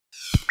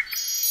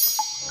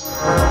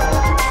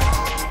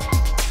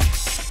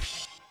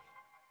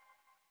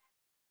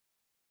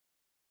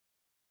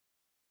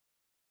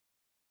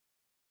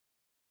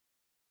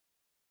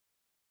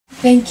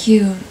Thank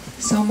you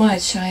so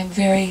much. I'm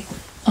very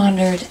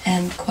honored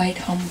and quite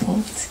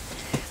humbled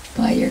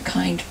by your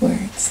kind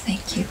words.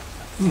 Thank you.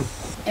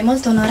 È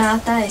molto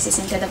onorata e si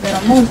sente davvero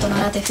molto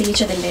onorata e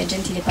felice delle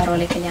gentili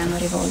parole che le hanno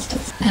rivolto.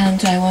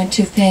 And I want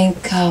to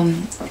thank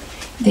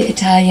the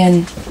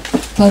Italian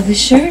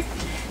publisher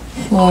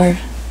for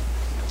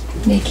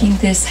making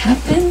this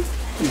happen.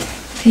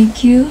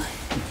 Thank you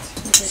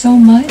so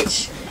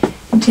much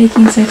and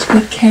taking such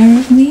good care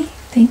of me.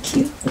 Thank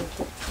you.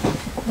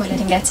 Voglio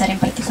ringraziare in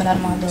particolar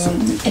modo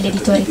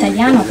l'editore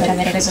italiano per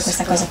aver reso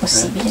questa cosa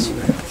possibile.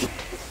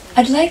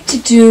 I'd like to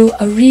do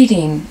a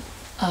reading,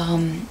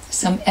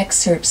 some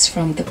excerpts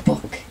from the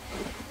book.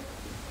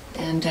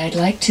 And I'd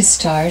like to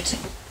start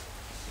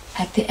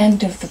at the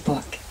end of the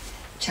book,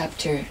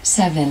 chapter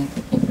 7.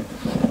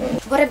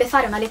 Vorrebbe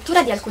fare una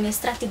lettura di alcuni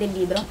estratti del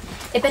libro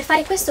e per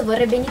fare questo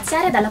vorrebbe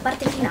iniziare dalla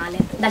parte finale,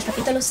 dal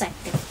capitolo 7.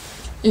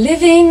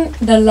 Living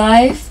the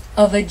life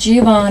of a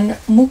Jivan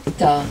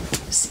Mukta,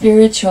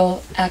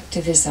 spiritual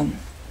activism.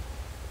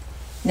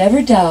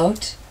 Never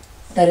doubt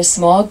that a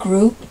small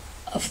group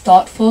of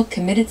thoughtful,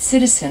 committed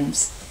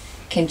citizens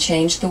can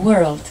change the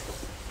world.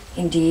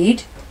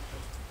 Indeed,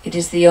 it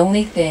is the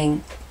only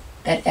thing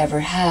that ever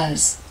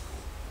has.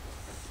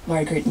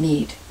 Margaret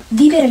Mead.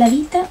 Vivere la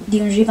vita di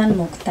un Jivan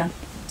Mukta,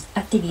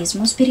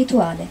 attivismo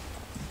spirituale.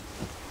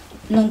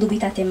 Non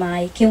dubitate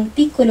mai che un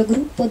piccolo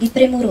gruppo di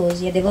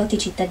premurosi e devoti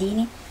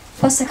cittadini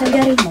possa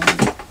cambiare il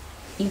mondo.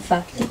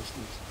 Infatti,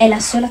 è la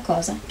sola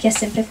cosa che ha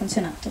sempre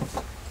funzionato.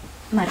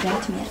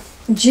 Margaret Mead.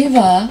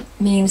 Jiva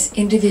means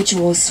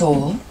individual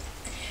soul,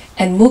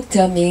 and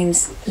Mukta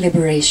means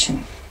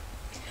liberation.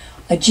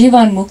 A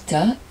Jivan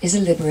Mukta is a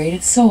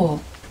liberated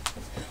soul,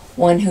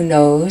 one who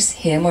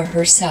knows him or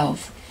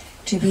herself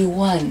to be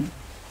one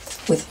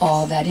with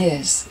all that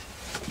is.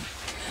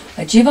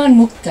 A Jivan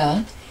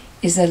Mukta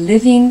is a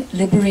living,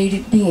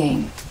 liberated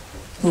being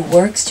who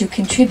works to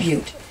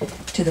contribute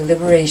to the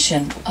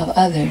liberation of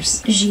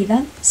others.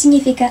 Jiva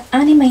significa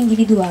anima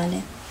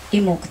individuale e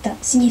Mukta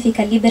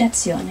significa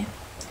liberazione.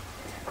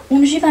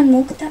 Un Jivan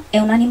Mukta è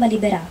un'anima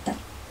liberata,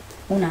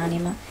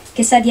 un'anima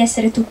che sa di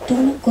essere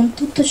tutt'uno con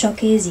tutto ciò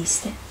che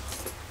esiste.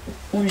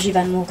 Un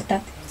Jivan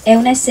Mukta è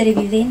un essere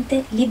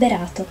vivente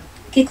liberato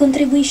che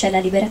contribuisce alla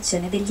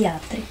liberazione degli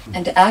altri.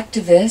 An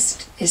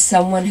activist is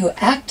someone who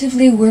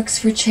actively works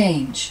for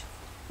change.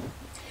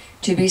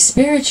 To be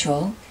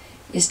spiritual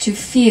is to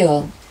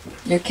feel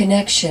your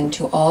connection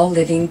to all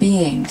living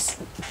beings.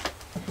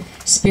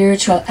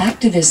 Spiritual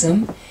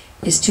activism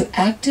is to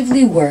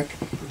actively work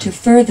to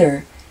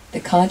further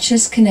the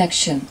conscious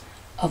connection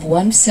of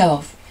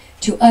oneself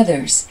to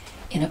others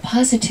in a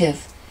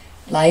positive,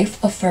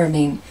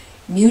 life-affirming,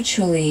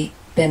 mutually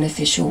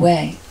beneficial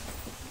way.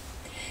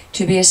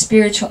 To be a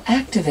spiritual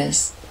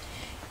activist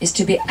is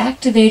to be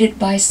activated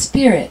by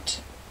spirit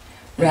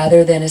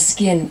rather than a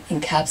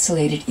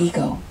skin-encapsulated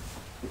ego.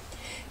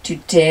 To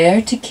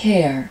dare to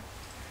care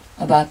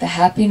about the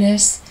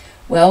happiness,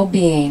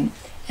 well-being,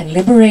 and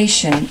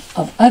liberation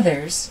of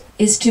others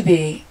is to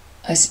be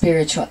a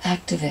spiritual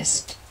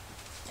activist.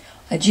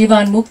 A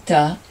Jivan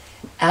Mukta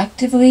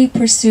actively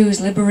pursues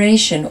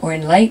liberation or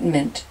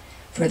enlightenment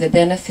for the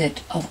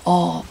benefit of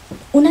all.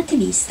 Un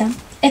attivista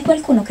è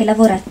qualcuno che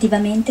lavora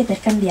attivamente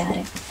per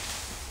cambiare.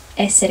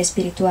 Essere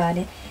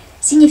spirituale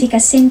significa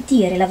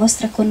sentire la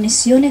vostra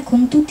connessione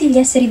con tutti gli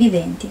esseri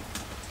viventi.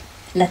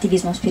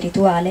 L'attivismo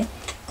spirituale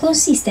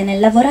consiste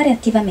nel lavorare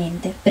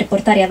attivamente per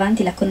portare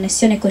avanti la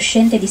connessione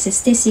cosciente di se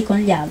stessi con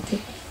gli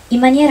altri in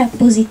maniera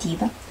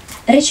positiva,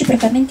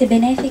 reciprocamente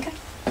benefica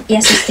e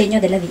a sostegno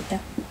della vita.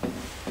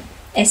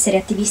 Essere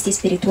attivisti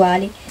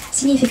spirituali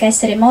significa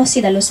essere mossi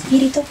dallo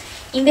spirito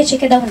invece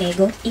che da un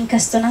ego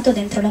incastonato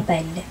dentro la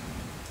pelle.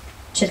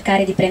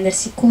 Cercare di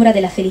prendersi cura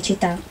della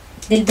felicità,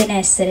 del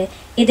benessere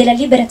e della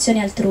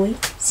liberazione altrui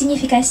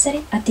significa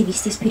essere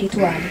attivisti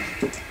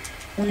spirituali.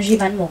 Un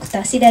Jivan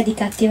Mukta si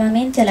dedica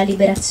attivamente alla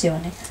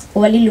liberazione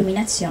o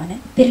all'illuminazione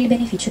per il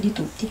beneficio di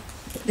tutti.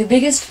 The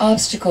biggest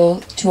obstacle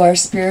to our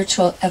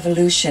spiritual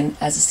evolution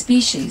as a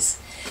species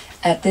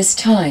at this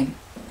time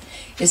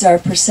is our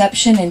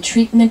perception and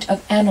treatment of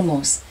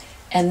animals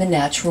and the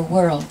natural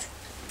world.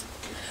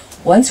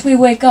 Once we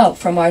wake up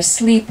from our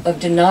sleep of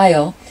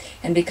denial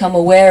and become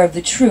aware of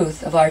the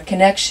truth of our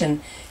connection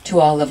to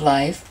all of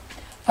life,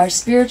 our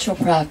spiritual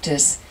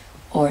practice,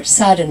 or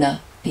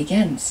sadhana,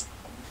 begins.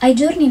 Ai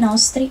giorni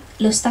nostri,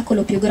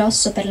 l'ostacolo più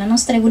grosso per la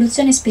nostra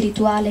evoluzione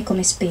spirituale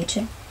come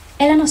specie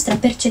è la nostra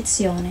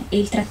percezione e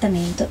il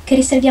trattamento che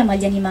riserviamo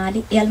agli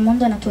animali e al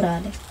mondo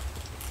naturale.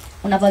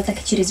 Una volta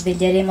che ci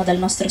risveglieremo dal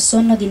nostro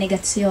sonno di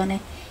negazione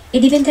e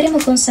diventeremo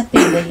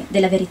consapevoli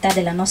della verità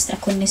della nostra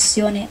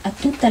connessione a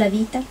tutta la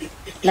vita,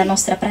 la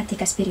nostra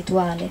pratica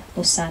spirituale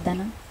o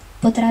sadhana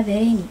potrà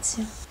avere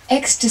inizio.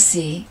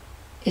 Ecstasy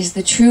is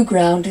the true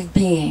ground of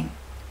being,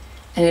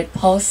 and it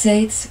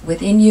pulsates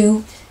within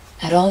you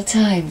at all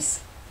times.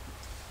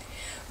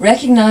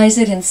 Recognize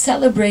it and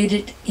celebrate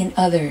it in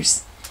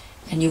others,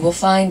 and you will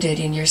find it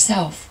in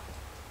yourself.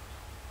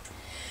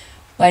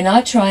 By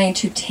not trying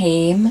to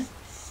tame,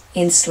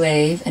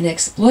 enslave, and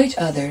exploit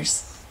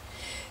others,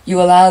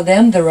 You allow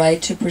them the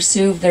right to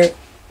pursue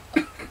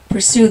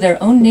their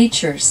own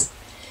natures,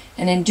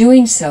 and in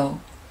doing so,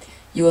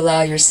 you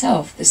allow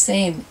yourself the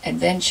same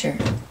adventure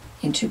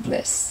into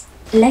bliss.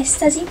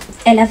 L'estasi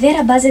è la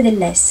vera base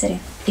dell'essere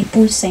e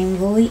pulsa in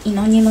voi in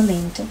ogni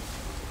momento.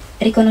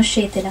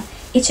 Riconoscetela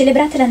e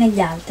celebratela negli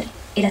altri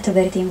e la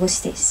troverete in voi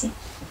stessi.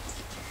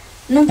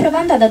 Non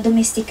provando ad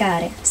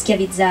addomesticare,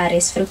 schiavizzare e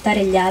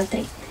sfruttare gli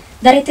altri,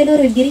 darete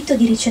loro il diritto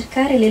di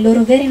ricercare le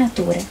loro vere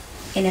nature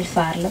e nel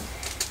farlo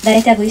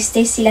darete a voi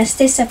stessi la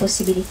stessa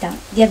possibilità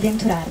di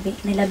avventurarvi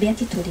nella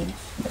beatitudine.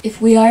 If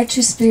we are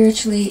to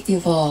spiritually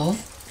evolve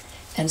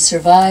and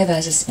survive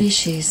as a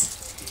species,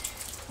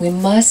 we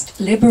must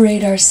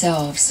liberate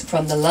ourselves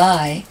from the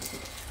lie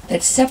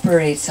that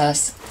separates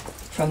us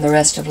from the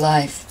rest of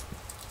life.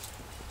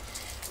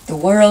 The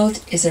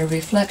world is a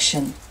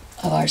reflection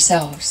of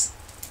ourselves.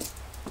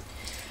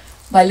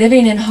 By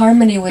living in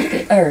harmony with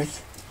the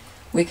earth,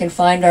 we can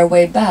find our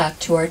way back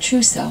to our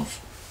true self.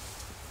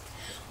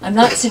 I'm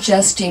not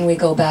suggesting we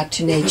go back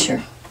to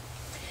nature.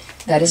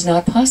 That is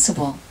not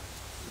possible,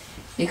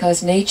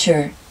 because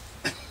nature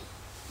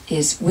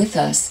is with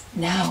us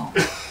now.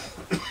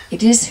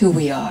 It is who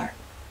we are.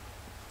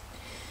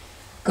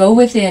 Go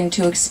within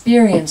to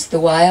experience the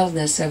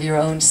wildness of your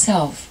own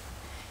self,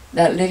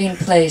 that living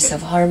place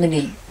of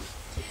harmony,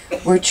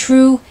 where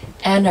true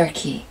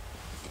anarchy,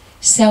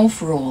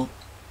 self-rule,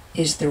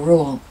 is the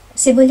rule.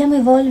 Se vogliamo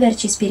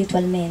evolverci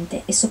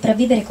spiritualmente e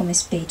sopravvivere come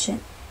specie,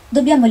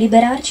 dobbiamo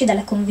liberarci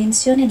dalla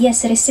convinzione di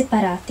essere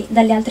separati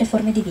dalle altre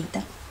forme di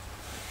vita.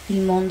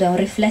 Il mondo è un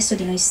riflesso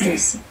di noi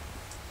stessi.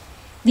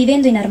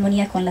 Vivendo in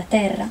armonia con la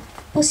terra,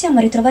 possiamo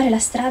ritrovare la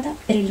strada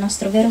per il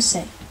nostro vero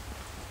sé.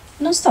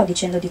 Non sto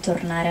dicendo di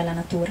tornare alla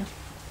natura.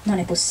 Non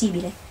è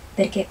possibile,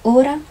 perché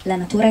ora la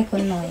natura è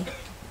con noi.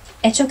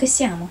 È ciò che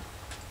siamo.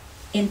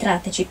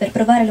 Entrateci per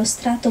provare lo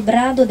strato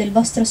brado del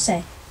vostro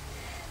sé,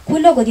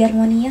 quel luogo di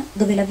armonia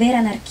dove la vera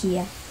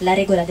anarchia, la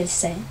regola del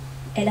sé,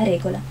 è la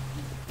regola.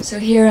 So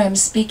here I'm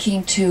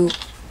speaking to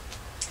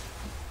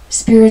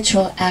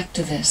spiritual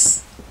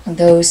activists and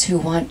those who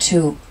want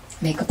to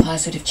make a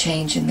positive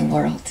change in the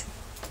world.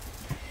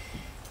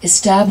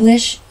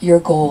 Establish your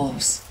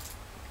goals.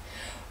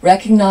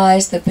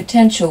 Recognize the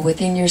potential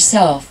within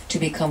yourself to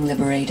become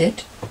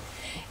liberated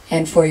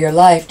and for your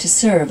life to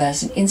serve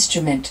as an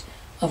instrument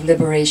of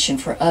liberation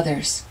for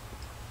others.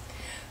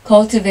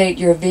 Cultivate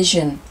your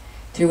vision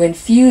through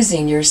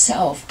infusing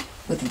yourself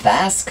with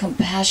vast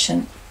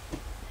compassion,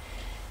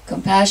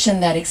 compassion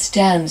that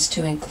extends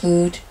to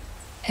include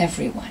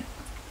everyone.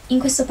 In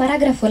questo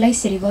paragrafo lei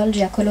si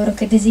rivolge a coloro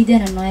che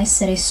desiderano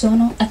essere e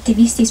sono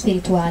attivisti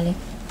spirituali.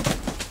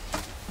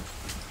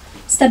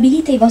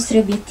 Stabilite i vostri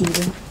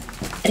obiettivi,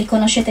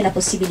 riconoscete la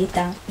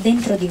possibilità,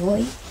 dentro di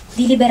voi,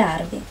 di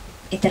liberarvi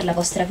e per la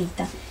vostra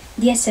vita,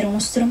 di essere uno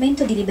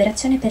strumento di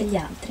liberazione per gli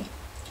altri.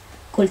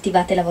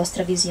 Coltivate la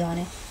vostra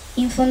visione,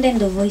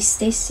 infondendo voi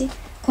stessi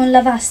con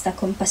la vasta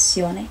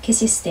compassione che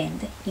si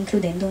estende,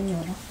 includendo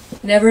ognuno.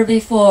 Never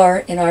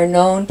before in our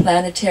known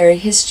planetary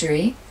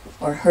history,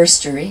 or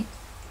herstory,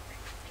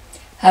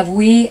 have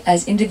we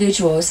as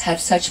individuals had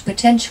such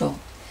potential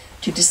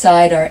to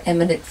decide our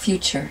imminent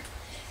future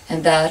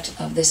and that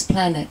of this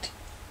planet.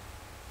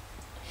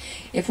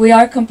 If we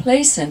are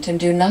complacent and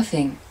do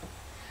nothing,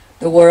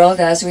 the world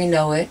as we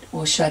know it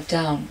will shut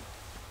down.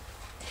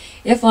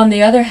 If, on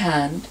the other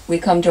hand, we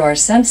come to our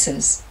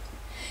senses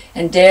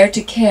and dare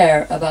to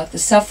care about the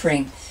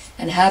suffering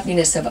and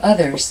happiness of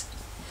others,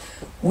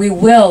 we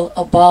will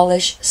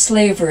abolish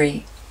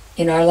slavery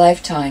in our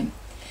lifetime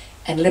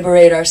and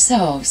liberate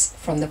ourselves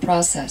from the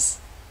process.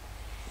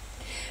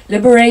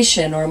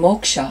 Liberation, or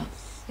moksha,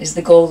 is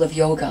the goal of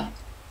yoga,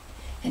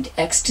 and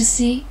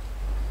ecstasy,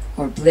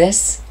 or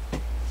bliss,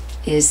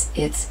 is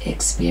its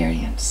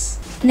experience.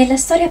 Nella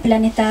storia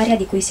planetaria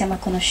di cui siamo a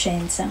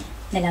conoscenza,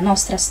 nella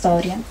nostra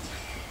storia,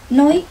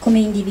 noi come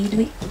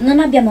individui non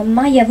abbiamo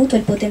mai avuto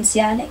il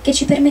potenziale che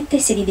ci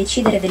permettesse di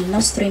decidere del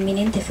nostro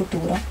imminente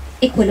futuro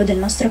e quello del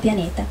nostro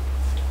pianeta.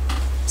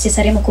 Se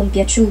saremo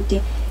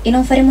compiaciuti e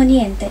non faremo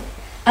niente,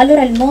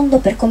 allora il mondo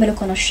per come lo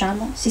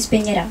conosciamo si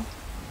spegnerà.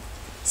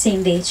 Se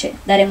invece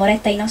daremo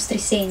retta ai nostri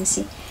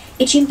sensi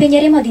e ci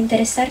impegneremo ad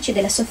interessarci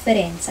della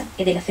sofferenza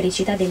e della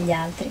felicità degli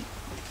altri,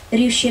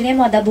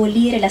 riusciremo ad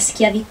abolire la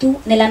schiavitù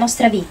nella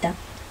nostra vita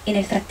e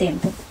nel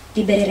frattempo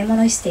libereremo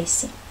noi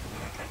stessi.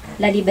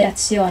 La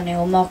liberazione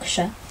o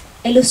moksha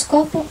è lo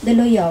scopo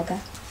dello yoga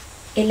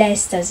e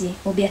l'estasi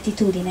o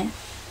beatitudine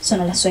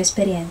sono la sua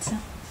esperienza.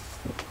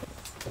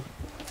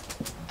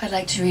 I'd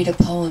like to read a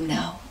poem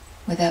now.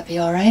 Would that be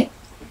all right?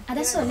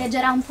 Adesso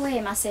leggerà un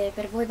poema, se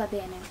per voi va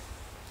bene.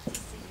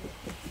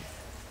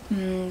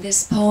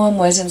 This poem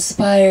was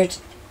inspired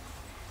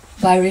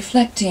by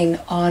reflecting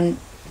on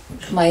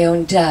my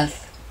own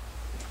death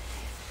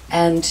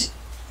and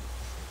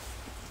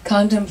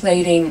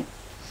contemplating,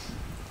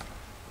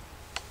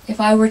 if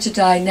I were to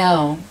die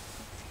now,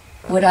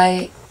 would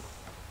I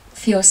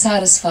feel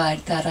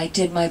satisfied that I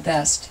did my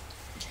best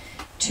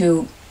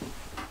to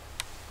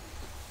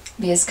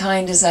be as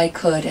kind as I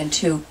could and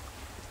to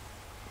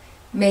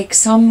make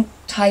some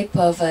type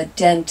of a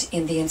dent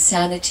in the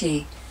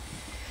insanity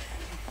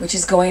which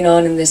is going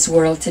on in this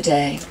world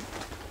today.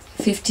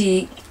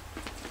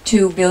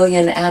 52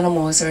 billion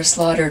animals are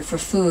slaughtered for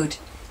food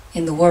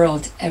in the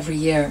world every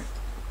year.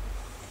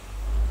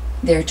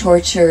 They're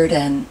tortured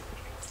and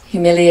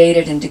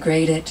humiliated and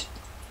degraded.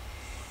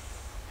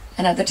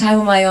 And at the time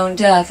of my own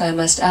death, I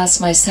must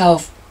ask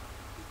myself,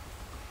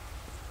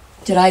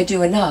 did I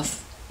do enough?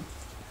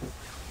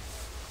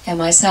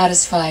 Am I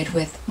satisfied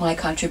with my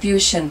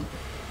contribution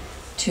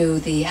to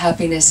the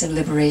happiness and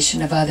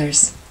liberation of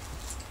others?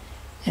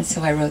 And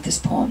so I wrote this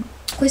poem.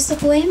 Questo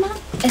poema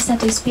è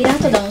stato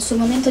ispirato da un suo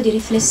momento di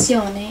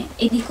riflessione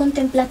e di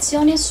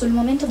contemplazione sul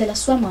momento della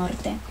sua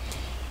morte.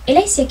 E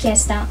lei si è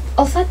chiesta: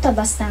 ho fatto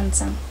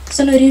abbastanza?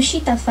 Sono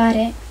riuscita a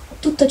fare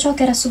tutto ciò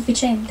che era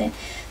sufficiente?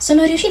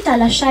 Sono riuscita a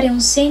lasciare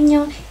un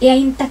segno e a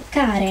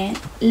intaccare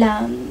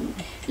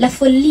la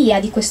follia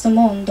di questo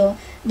mondo,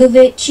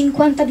 dove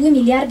 52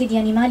 miliardi di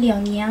animali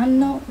ogni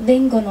anno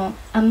vengono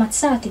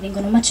ammazzati,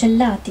 vengono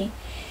macellati?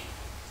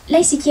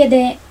 Lei si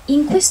chiede: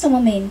 in questo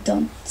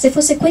momento, se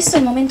fosse questo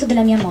il momento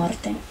della mia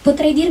morte,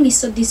 potrei dirmi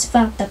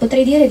soddisfatta,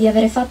 potrei dire di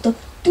avere fatto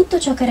tutto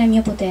ciò che era in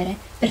mio potere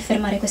per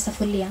fermare questa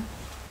follia?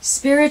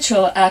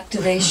 Spiritual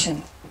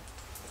activation.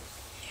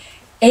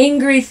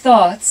 Angry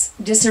thoughts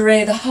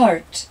disarray the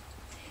heart.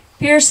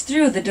 Pierce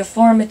through the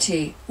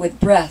deformity with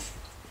breath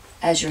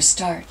as your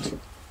start.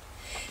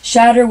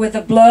 Shatter with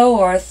a blow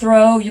or a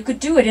throw, you could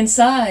do it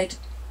inside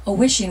a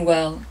wishing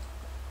well,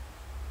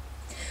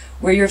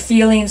 where your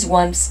feelings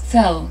once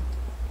fell.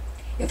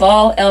 If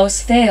all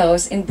else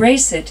fails,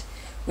 embrace it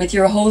with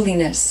your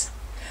holiness,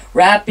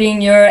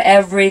 wrapping your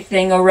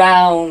everything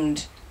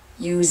around,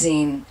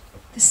 using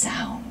the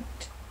sound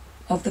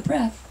of the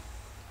breath.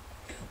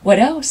 What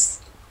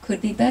else could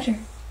be better?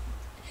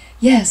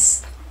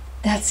 Yes,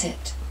 that's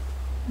it.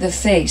 The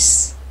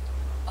face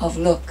of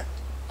look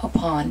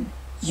upon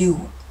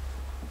you.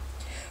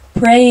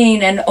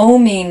 Praying and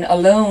oming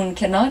alone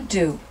cannot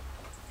do.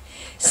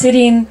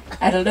 Sitting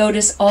at a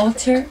lotus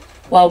altar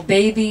while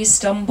babies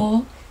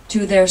stumble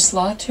to their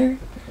slaughter.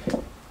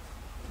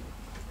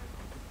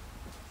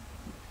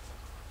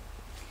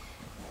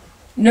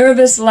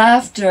 Nervous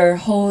laughter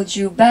holds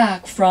you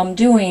back from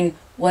doing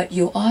what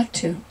you ought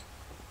to.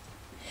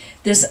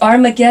 This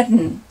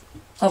Armageddon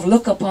of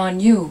look upon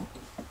you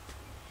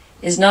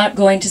is not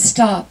going to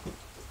stop.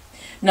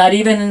 Not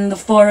even in the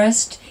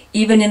forest,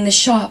 even in the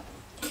shop.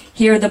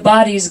 Here the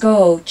bodies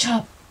go,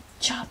 chop,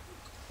 chop.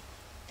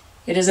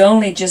 It has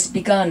only just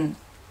begun.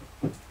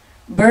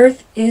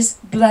 Birth is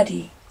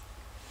bloody.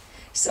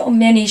 So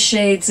many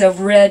shades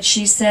of red,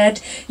 she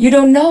said. You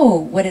don't know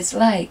what it's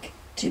like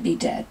to be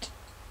dead.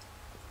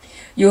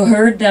 You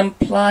heard them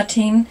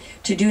plotting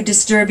to do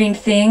disturbing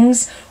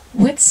things.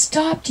 What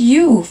stopped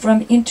you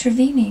from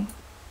intervening?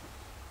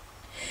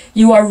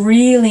 You are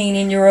reeling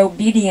in your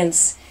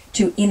obedience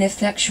to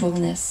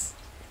ineffectualness,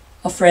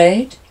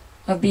 afraid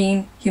of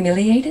being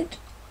humiliated,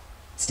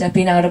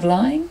 stepping out of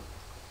line.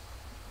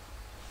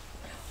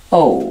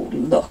 Oh,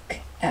 look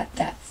at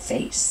that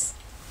face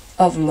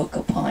of look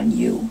upon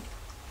you.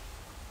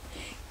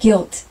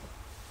 Guilt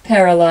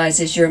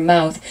paralyzes your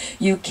mouth.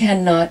 You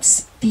cannot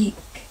speak.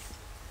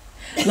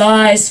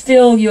 Lies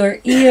fill your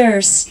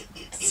ears,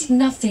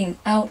 snuffing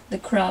out the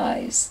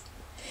cries.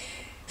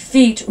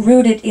 Feet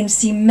rooted in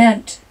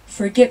cement,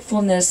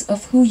 forgetfulness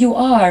of who you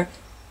are.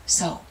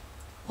 So,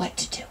 what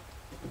to do?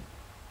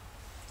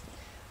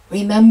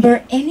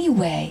 Remember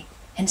anyway,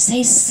 and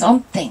say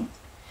something.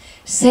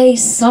 Say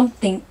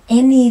something,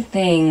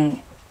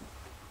 anything.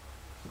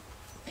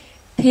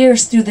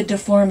 Pierce through the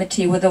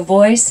deformity with a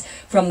voice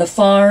from the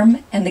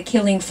farm and the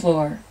killing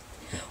floor.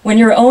 When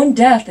your own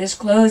death is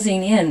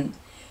closing in,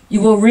 you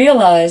will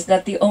realize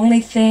that the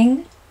only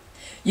thing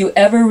you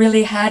ever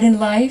really had in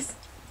life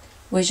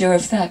was your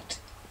effect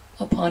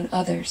upon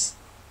others.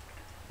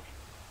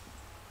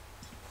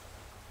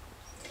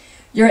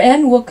 Your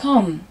end will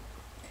come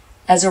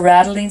as a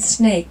rattling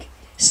snake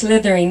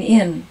slithering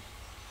in.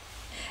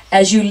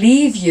 As you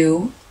leave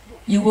you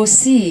will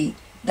see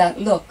that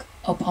look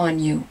upon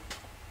you.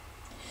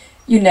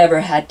 You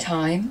never had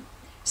time,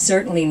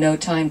 certainly no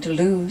time to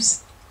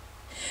lose.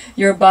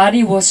 Your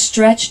body will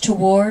stretch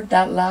toward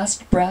that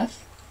last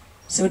breath,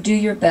 so do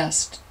your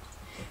best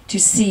to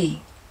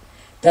see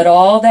that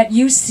all that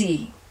you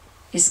see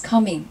is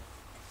coming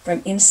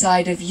from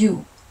inside of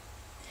you.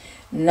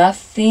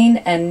 Nothing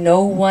and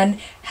no one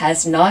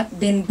has not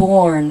been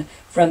born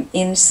from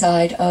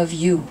inside of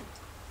you.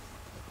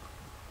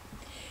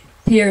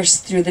 Pierce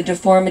through the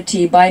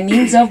deformity by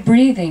means of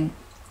breathing.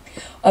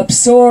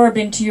 Absorb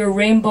into your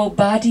rainbow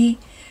body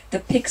the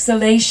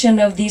pixelation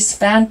of these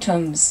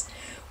phantoms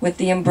with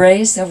the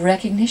embrace of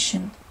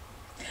recognition.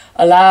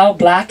 Allow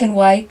black and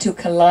white to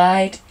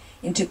collide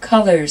into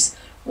colors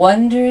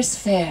wondrous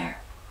fair,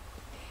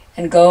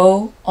 and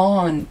go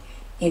on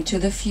into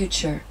the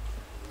future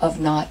of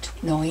not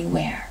knowing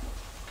where.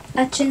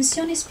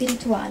 Accensione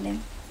spirituale.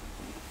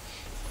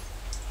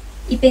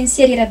 I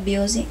pensieri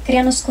rabbiosi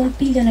creano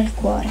scompiglio nel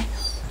cuore,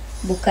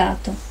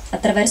 bucato,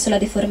 attraverso la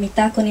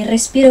deformità con il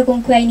respiro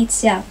con cui hai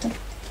iniziato,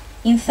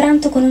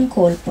 infranto con un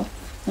colpo,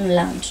 un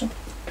lancio.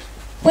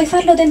 Puoi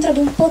farlo dentro ad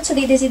un pozzo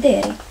dei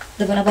desideri,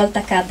 dove una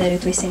volta caddero i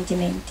tuoi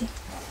sentimenti.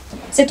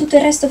 Se tutto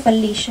il resto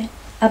fallisce,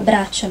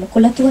 abbraccialo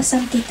con la tua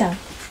santità.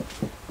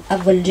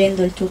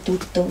 Avvolgendo il tuo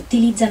tutto,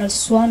 utilizzano il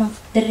suono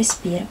del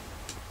respiro.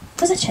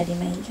 Cosa c'è di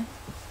meglio?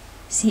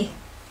 Sì,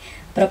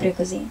 proprio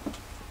così.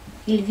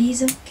 Il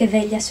viso che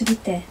veglia su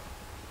di te.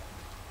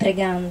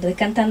 Pregando e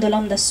cantando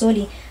l'Om da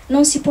soli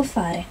non si può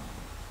fare.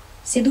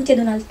 Seduti ad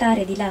un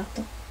altare di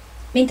lato,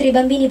 mentre i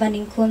bambini vanno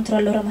incontro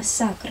al loro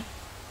massacro.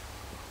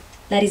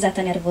 La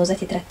risata nervosa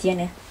ti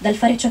trattiene dal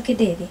fare ciò che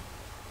devi.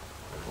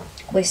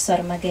 Questo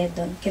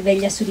Armageddon che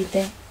veglia su di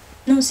te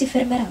non si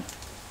fermerà,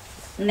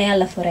 né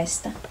alla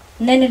foresta,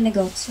 né nel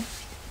negozio.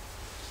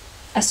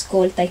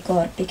 Ascolta i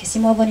corpi che si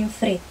muovono in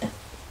fretta,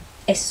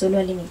 è solo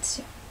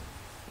all'inizio.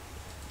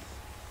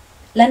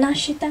 La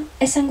nascita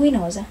è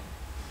sanguinosa.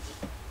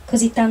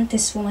 Così tante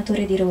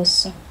sfumature di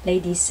rosso, lei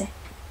disse.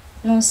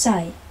 Non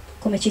sai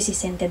come ci si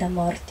sente da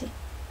morti.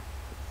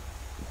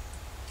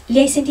 Li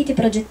hai sentiti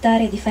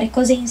progettare di fare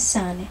cose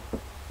insane.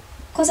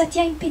 Cosa ti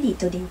ha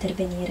impedito di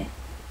intervenire?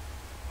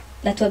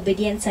 La tua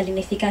obbedienza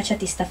all'inefficacia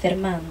ti sta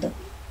fermando.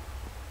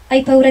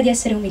 Hai paura di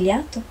essere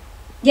umiliato?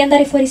 Di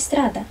andare fuori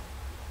strada?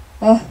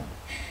 Oh,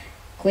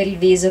 quel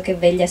viso che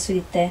veglia su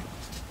di te.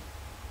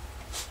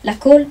 La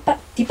colpa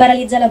ti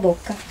paralizza la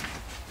bocca.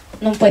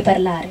 Non puoi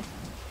parlare.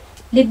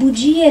 Le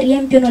bugie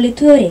riempiono le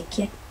tue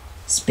orecchie,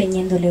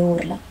 spegnendo le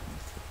urla.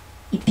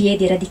 I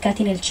piedi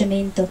radicati nel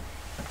cemento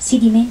si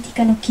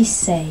dimenticano chi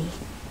sei.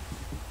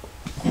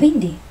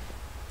 Quindi,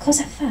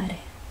 cosa fare?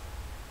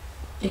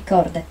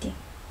 Ricordati,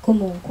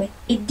 comunque,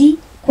 e di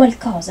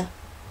qualcosa,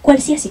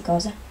 qualsiasi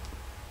cosa.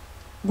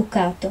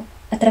 Bucato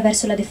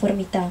attraverso la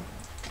deformità,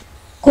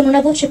 con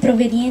una voce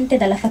proveniente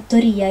dalla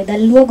fattoria e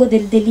dal luogo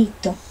del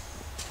delitto.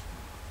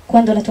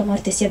 Quando la tua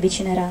morte si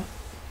avvicinerà,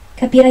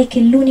 capirai che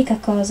l'unica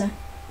cosa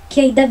che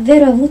hai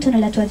davvero avuto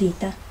nella tua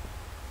vita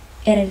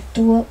era il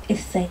tuo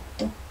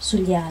effetto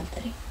sugli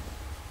altri.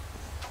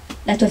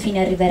 La tua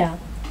fine arriverà,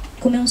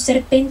 come un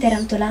serpente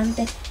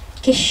rantolante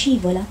che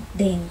scivola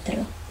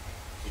dentro.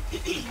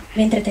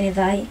 Mentre te ne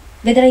vai,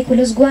 vedrai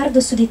quello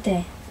sguardo su di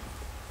te.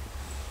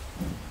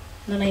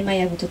 Non hai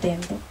mai avuto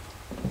tempo,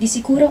 di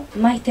sicuro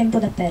mai tempo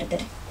da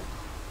perdere.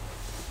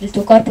 Il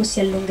tuo corpo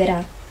si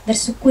allungherà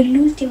verso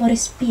quell'ultimo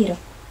respiro,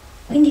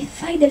 quindi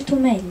fai del tuo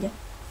meglio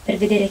per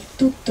vedere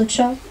tutto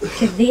ciò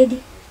che vedi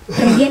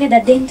proviene da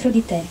dentro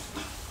di te.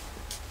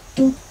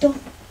 Tutto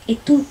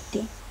e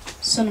tutti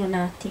sono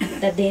nati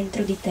da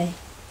dentro di te,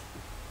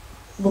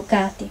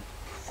 bucati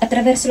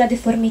attraverso la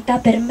deformità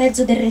per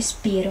mezzo del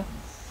respiro.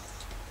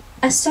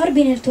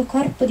 Assorbi nel tuo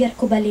corpo di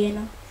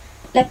arcobaleno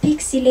la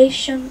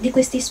pixelation di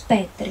questi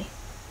spettri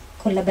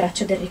con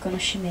l'abbraccio del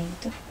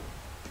riconoscimento.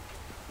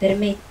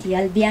 Permetti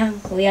al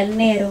bianco e al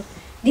nero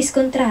di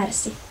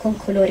scontrarsi con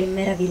colori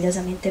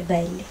meravigliosamente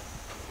belli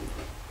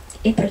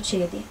e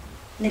procedi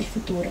nel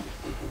futuro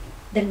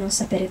del non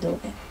sapere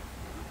dove.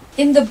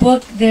 In the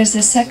book, there's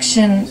a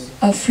section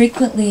of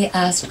frequently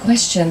asked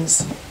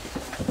questions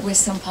with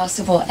some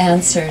possible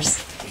answers.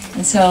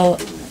 And so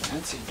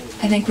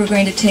I think we're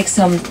going to take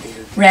some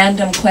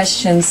random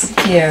questions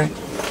here,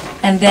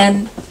 and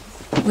then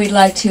we'd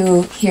like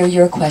to hear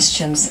your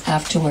questions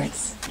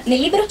afterwards. Nel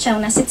libro c'è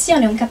una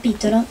sezione, un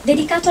capitolo,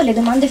 dedicato alle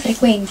domande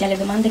frequenti, alle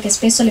domande che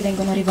spesso le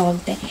vengono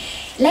rivolte.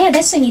 Lei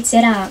adesso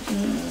inizierà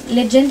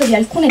leggendovi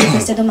alcune di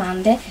queste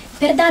domande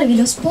per darvi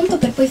lo spunto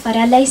per poi fare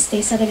a lei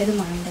stessa delle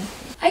domande.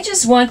 I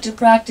just want to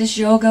practice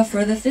yoga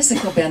for the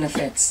physical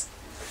benefits.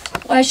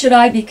 Why should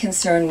I be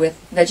concerned with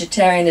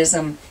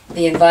vegetarianism,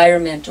 the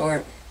environment,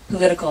 or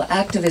political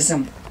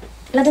activism?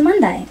 La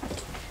domanda è: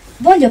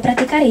 voglio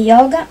praticare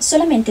yoga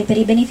solamente per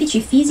i benefici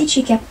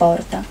fisici che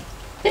apporta.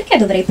 Perché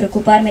dovrei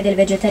preoccuparmi del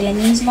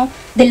vegetarianismo,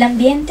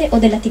 dell'ambiente o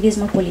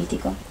dell'attivismo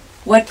politico?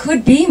 What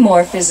could be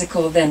more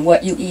physical than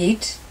what you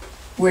eat,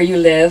 where you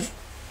live,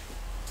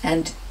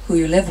 and who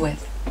you live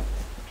with?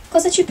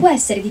 Cosa ci può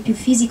essere di più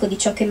fisico di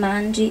ciò che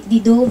mangi,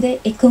 di dove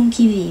e con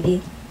chi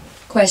vivi?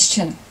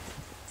 Question.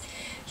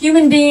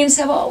 Human beings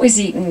have always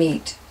eaten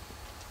meat.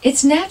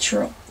 It's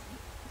natural.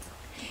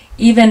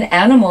 Even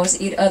animals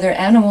eat other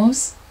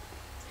animals.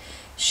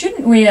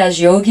 Shouldn't we as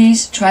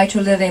yogis try to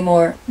live a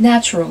more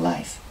natural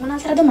life?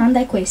 Un'altra domanda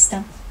è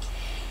questa.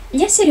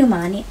 Gli esseri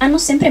umani hanno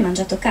sempre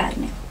mangiato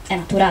carne. È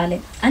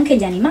naturale. Anche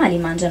gli animali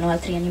mangiano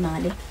altri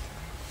animali.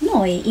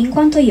 Noi, in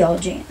quanto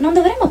yogi, non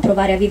dovremmo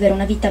provare a vivere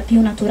una vita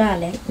più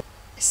naturale?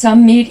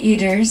 Some meat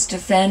eaters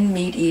defend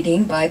meat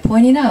eating by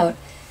pointing out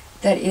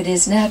that it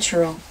is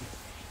natural.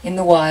 In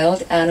the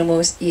wild,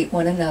 animals eat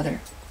one another.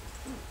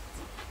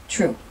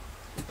 True.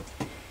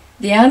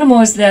 The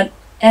animals that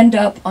end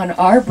up on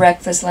our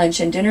breakfast, lunch,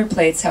 and dinner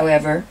plates,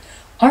 however,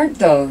 aren't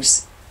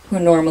those who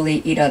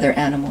normally eat other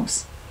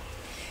animals.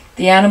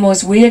 The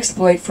animals we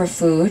exploit for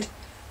food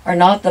are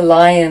not the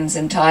lions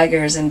and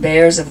tigers and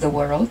bears of the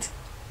world.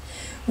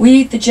 We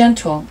eat the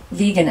gentle,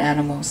 vegan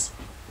animals.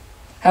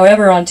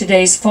 However, on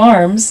today's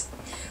farms,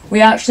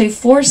 we actually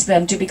force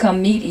them to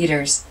become meat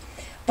eaters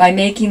by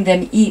making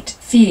them eat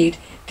feed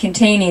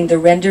containing the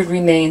rendered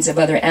remains of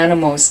other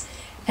animals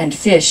and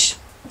fish,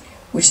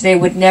 which they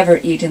would never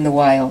eat in the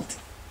wild.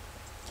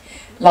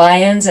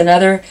 Lions and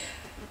other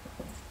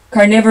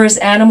carnivorous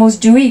animals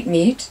do eat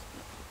meat,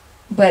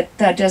 but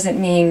that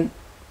doesn't mean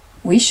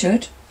we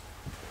should.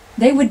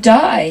 They would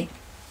die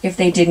if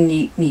they didn't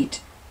eat meat.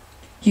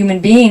 Human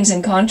beings,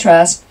 in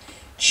contrast,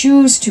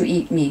 choose to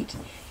eat meat.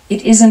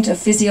 It isn't a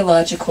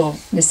physiological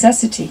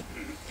necessity.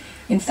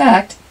 In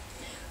fact,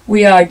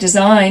 we are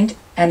designed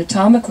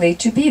anatomically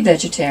to be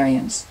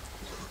vegetarians.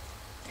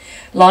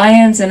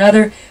 Lions and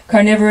other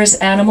carnivorous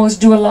animals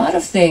do a lot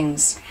of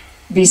things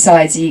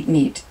besides eat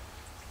meat.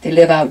 They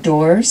live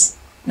outdoors,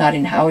 not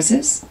in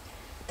houses.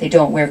 They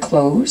don't wear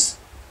clothes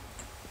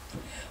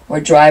or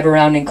drive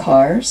around in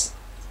cars.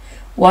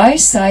 Why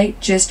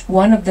cite just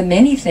one of the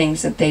many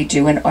things that they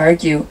do and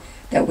argue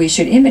that we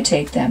should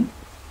imitate them?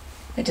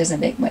 That doesn't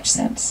make much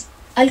sense.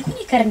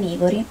 Alcuni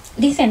carnivori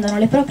difendono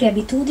le proprie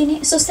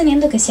abitudini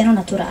sostenendo che siano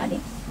naturali.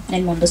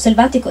 Nel mondo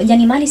selvatico gli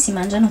animali si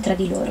mangiano tra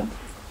di loro.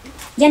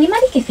 Gli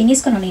animali che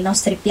finiscono nei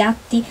nostri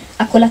piatti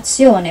a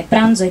colazione,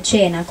 pranzo e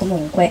cena,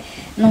 comunque,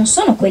 non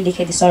sono quelli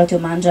che di solito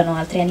mangiano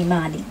altri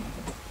animali.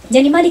 Gli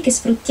animali che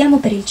sfruttiamo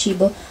per il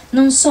cibo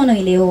non sono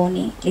i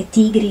leoni, le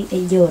tigri e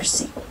gli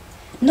orsi.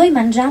 Noi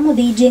mangiamo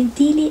dei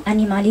gentili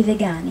animali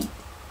vegani.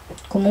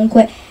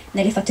 Comunque,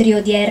 nelle fattorie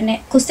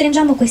odierne,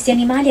 costringiamo questi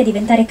animali a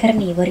diventare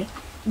carnivori,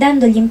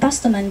 dandogli in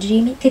pasto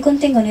mangimi che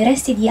contengono i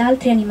resti di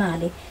altri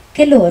animali,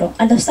 che loro,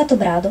 allo stato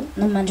brado,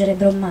 non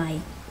mangerebbero mai.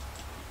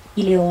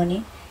 I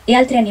leoni e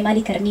altri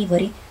animali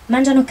carnivori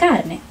mangiano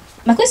carne,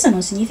 ma questo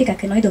non significa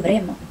che noi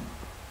dovremmo.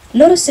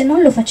 Loro se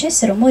non lo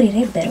facessero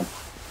morirebbero.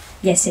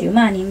 Gli esseri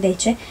umani,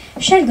 invece,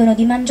 scelgono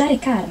di mangiare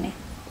carne.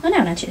 Non è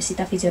una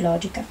necessità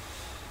fisiologica.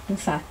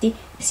 Infatti,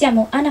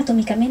 siamo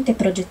anatomicamente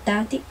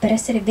progettati per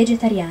essere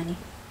vegetariani.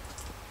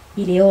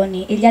 I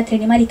leoni e gli altri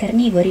animali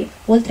carnivori,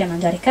 oltre a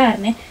mangiare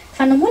carne,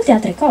 fanno molte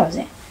altre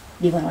cose.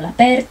 Vivono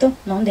all'aperto,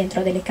 non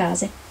dentro delle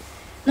case.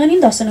 Non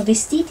indossano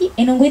vestiti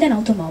e non guidano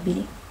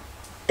automobili.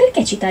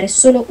 Perché citare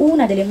solo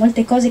una delle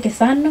molte cose che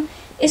fanno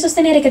e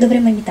sostenere che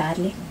dovremmo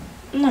imitarli?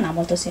 Non ha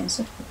molto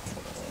senso.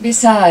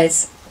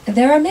 Besides,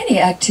 there are many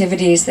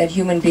activities that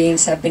human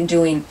beings have been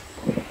doing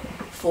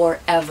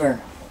forever.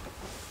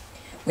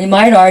 We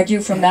might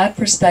argue from that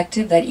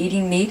perspective that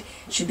eating meat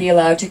should be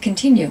allowed to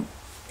continue.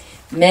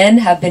 Men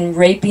have been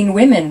raping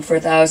women for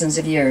thousands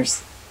of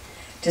years.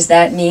 Does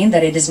that mean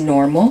that it is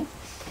normal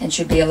and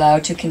should be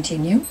allowed to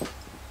continue?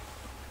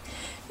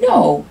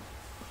 No.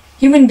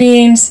 Human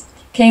beings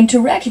came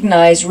to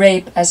recognize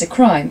rape as a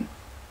crime.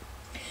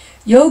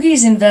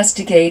 Yogis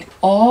investigate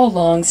all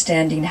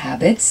long-standing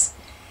habits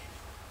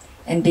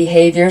and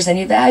behaviors and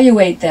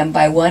evaluate them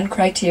by one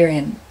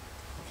criterion.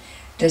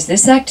 Does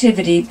this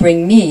activity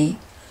bring me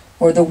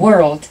or the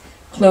world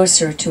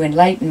closer to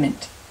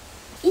enlightenment?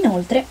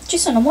 Inoltre, ci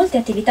sono molte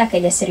attività che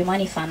gli esseri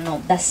umani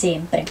fanno da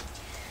sempre.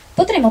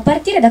 Potremmo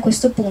partire da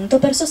questo punto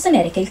per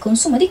sostenere che il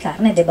consumo di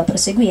carne debba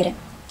proseguire.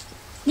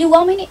 Gli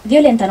uomini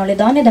violentano le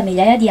donne da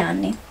migliaia di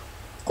anni.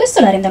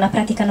 Questo la rende una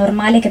pratica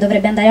normale che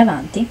dovrebbe andare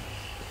avanti?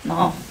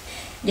 No,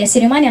 gli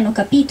esseri umani hanno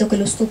capito che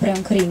lo stupro è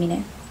un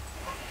crimine.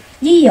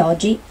 Gli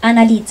yogi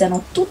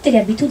analizzano tutte le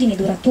abitudini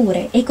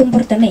durature e i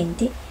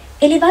comportamenti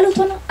e li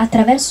valutano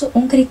attraverso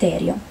un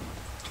criterio.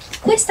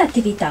 Questa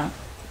attività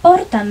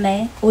porta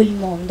me o il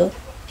mondo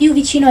più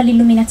vicino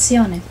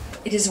all'illuminazione.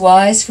 It is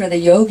wise for the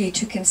yogi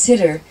to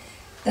consider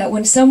that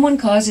when someone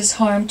causes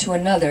harm to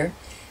another,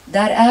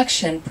 that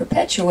action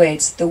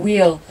perpetuates the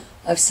wheel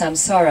of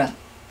samsara,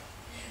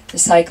 the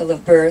cycle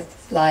of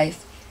birth, life,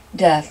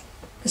 death,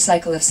 the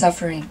cycle of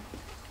suffering.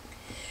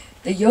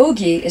 The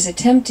yogi is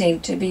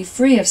attempting to be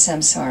free of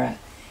samsara,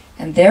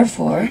 and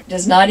therefore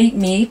does not eat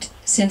meat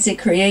since it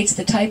creates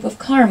the type of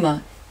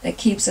karma that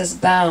keeps us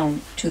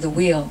bound to the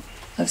wheel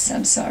of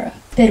samsara.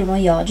 Per uno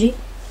yogi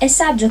è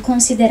saggio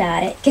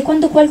considerare che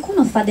quando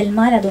qualcuno fa del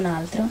male ad un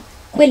altro,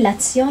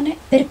 quell'azione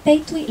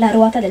perpetui la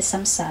ruota del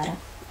samsara,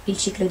 il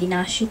ciclo di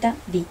nascita,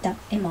 vita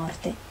e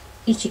morte,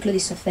 il ciclo di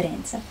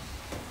sofferenza.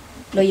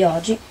 Lo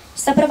yogi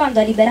sta provando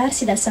a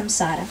liberarsi dal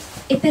samsara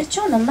e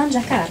perciò non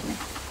mangia carne,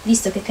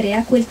 visto che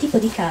crea quel tipo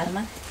di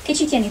karma che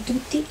ci tiene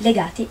tutti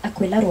legati a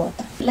quella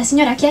ruota. La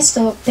signora ha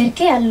chiesto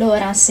perché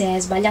allora, se è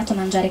sbagliato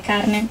mangiare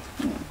carne,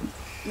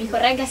 mi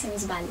corregga se mi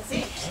sbaglio.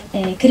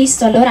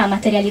 Cristo allora ha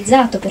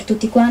materializzato per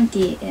tutti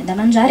quanti da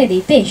mangiare dei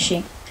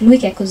pesci, lui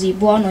che è così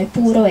buono e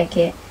puro e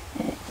che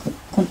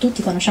con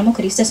tutti conosciamo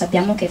Cristo e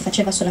sappiamo che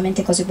faceva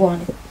solamente cose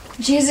buone.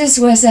 Jesus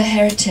was a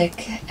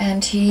heretic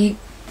and he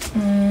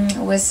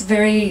was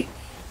very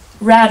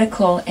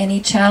radical and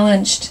he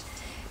challenged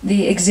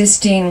the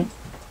existing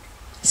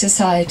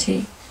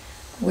society,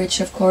 which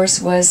of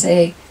course was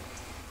a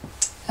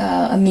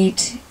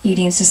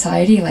meat-eating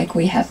society like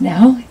we have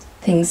now.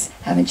 Things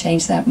haven't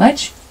changed that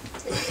much.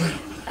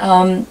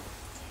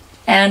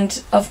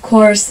 And of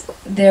course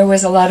there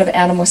was a lot of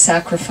animal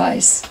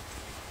sacrifice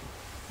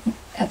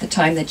at the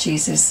time that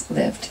Jesus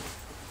lived.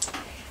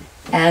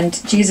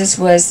 And Jesus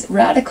was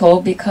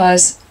radical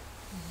because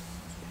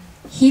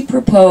he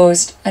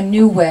proposed a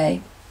new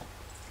way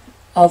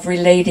of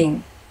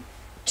relating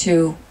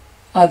to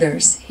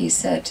others. He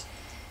said,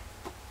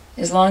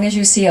 as long as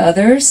you see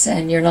others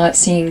and you're not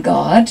seeing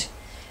God,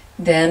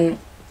 then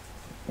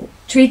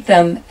treat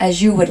them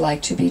as you would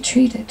like to be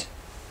treated.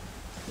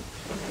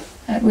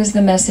 That was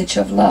the message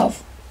of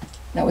love.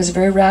 That was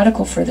very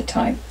radical for the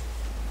time.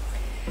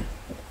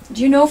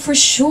 Do you know for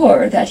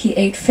sure that he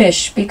ate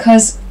fish?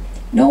 Because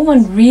no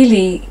one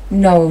really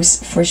knows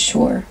for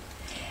sure.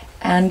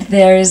 And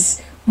there's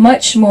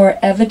much more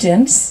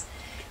evidence,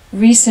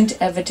 recent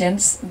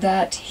evidence,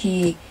 that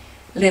he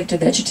lived a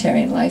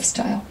vegetarian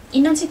lifestyle.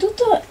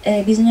 Innanzitutto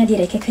bisogna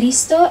dire che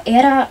Cristo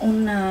era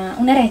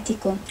un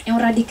eretico e un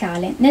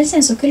radicale, nel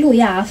senso che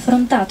lui ha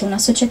affrontato una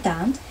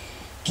società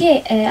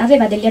che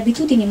aveva delle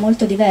abitudini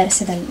molto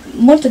diverse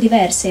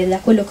da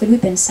quello che lui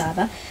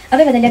pensava,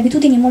 aveva delle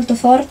abitudini molto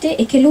forti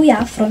e che lui ha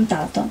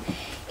affrontato.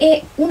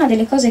 E una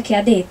delle cose che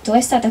ha detto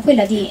è stata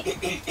quella di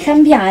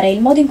cambiare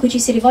il modo in cui ci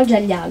si rivolge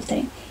agli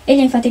altri. Egli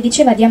infatti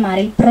diceva di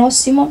amare il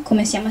prossimo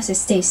come si ama se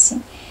stessi.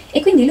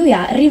 E quindi lui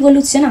ha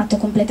rivoluzionato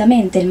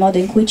completamente il modo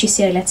in cui ci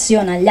si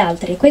relaziona agli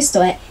altri, e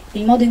questo è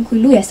il modo in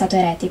cui lui è stato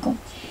eretico.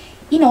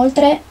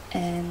 Inoltre,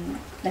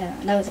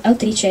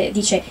 l'autrice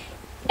dice: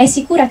 è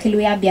sicura che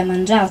lui abbia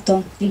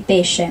mangiato il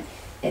pesce,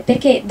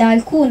 perché da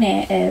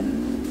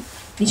alcune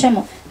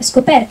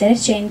scoperte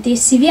recenti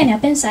si viene a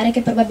pensare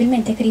che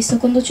probabilmente Cristo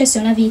conducesse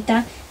una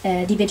vita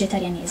di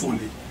vegetarianesimo.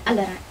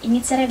 Allora,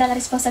 inizierei dalla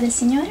risposta del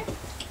Signore,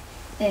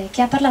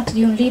 che ha parlato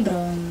di un libro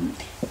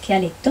che ha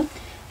letto,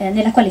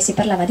 nella quale si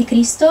parlava di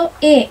Cristo,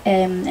 e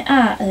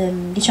ha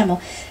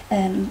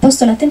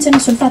posto l'attenzione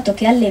sul fatto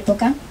che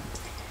all'epoca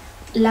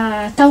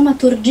la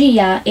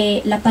taumaturgia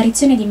e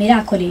l'apparizione di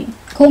miracoli,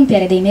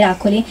 compiere dei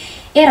miracoli,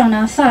 era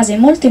una fase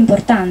molto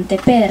importante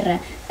per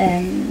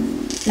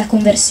la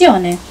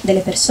conversione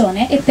delle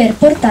persone e per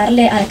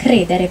portarle a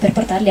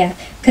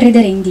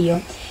credere in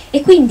Dio.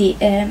 E quindi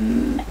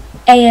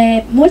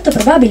è molto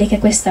probabile che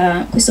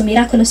questo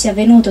miracolo sia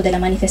avvenuto della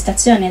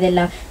manifestazione,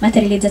 della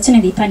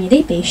materializzazione dei pani e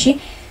dei pesci.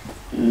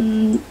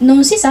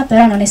 Non si sa,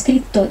 però non è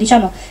scritto,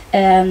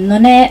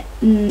 non è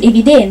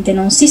evidente,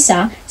 non si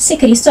sa se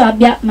Cristo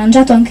abbia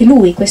mangiato anche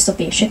lui questo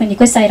pesce, quindi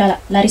questa era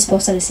la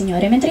risposta del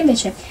Signore. Mentre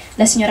invece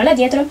la signora là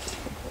dietro,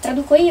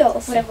 traduco io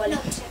oppure vuole?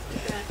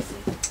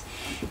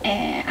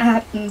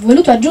 Ha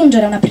voluto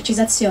aggiungere una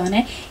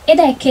precisazione, ed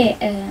è che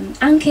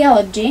anche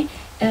oggi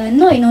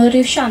noi non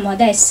riusciamo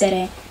ad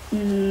essere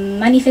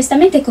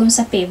manifestamente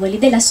consapevoli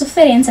della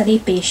sofferenza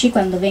dei pesci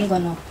quando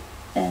vengono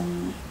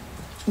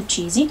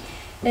uccisi,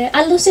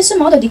 allo stesso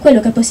modo di quello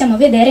che possiamo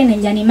vedere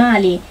negli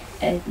animali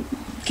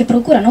che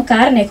procurano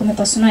carne, come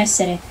possono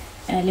essere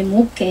le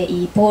mucche,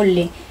 i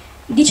polli.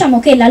 Diciamo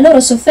che la loro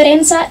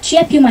sofferenza ci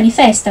è più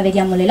manifesta,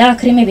 vediamo le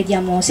lacrime,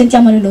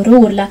 sentiamo le loro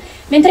urla,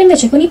 mentre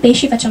invece con i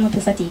pesci facciamo più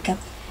fatica.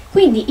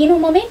 Quindi in un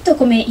momento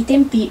come i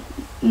tempi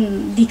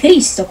di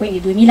Cristo, quindi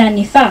 2000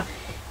 anni fa,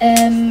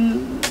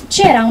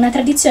 c'era una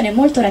tradizione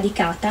molto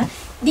radicata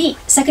di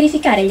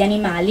sacrificare gli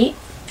animali,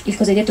 il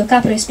cosiddetto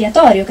capro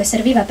espiatorio, che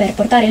serviva per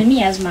portare il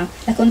miasma,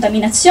 la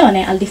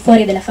contaminazione al di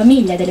fuori della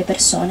famiglia e delle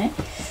persone,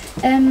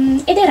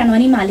 ed erano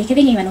animali che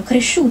venivano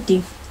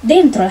cresciuti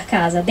dentro la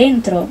casa,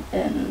 dentro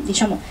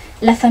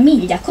la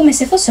famiglia, come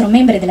se fossero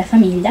membri della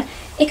famiglia,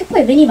 e che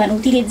poi venivano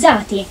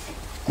utilizzati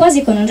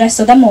quasi con un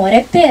gesto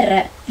d'amore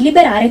per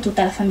liberare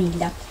tutta la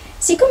famiglia.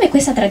 Siccome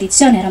questa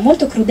tradizione era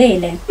molto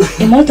crudele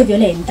e molto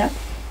violenta,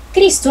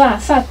 Cristo ha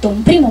fatto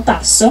un primo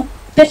passo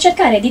per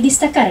cercare di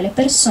distaccare le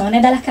persone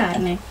dalla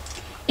carne.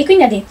 E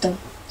quindi ha detto: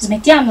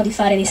 smettiamo di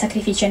fare dei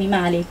sacrifici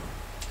animali,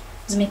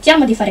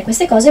 smettiamo di fare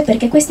queste cose,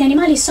 perché questi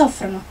animali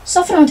soffrono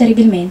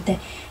terribilmente,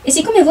 e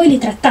siccome voi li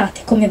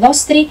trattate come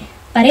vostri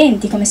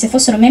parenti, come se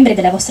fossero membri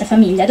della vostra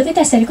famiglia, dovete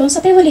essere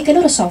consapevoli che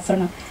loro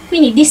soffrono.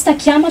 Quindi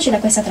distacchiamoci da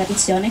questa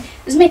tradizione,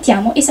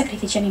 smettiamo i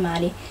sacrifici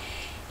animali.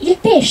 Il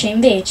pesce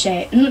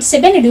invece,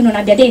 sebbene lui non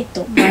abbia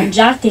detto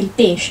mangiate il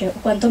pesce, o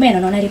quantomeno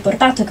non è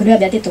riportato che lui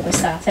abbia detto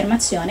questa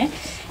affermazione,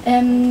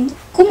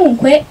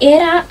 comunque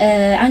era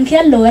anche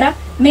allora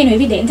meno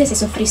evidente se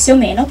soffrisse o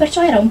meno,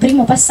 perciò era un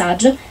primo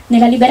passaggio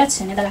nella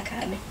liberazione dalla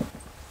carne.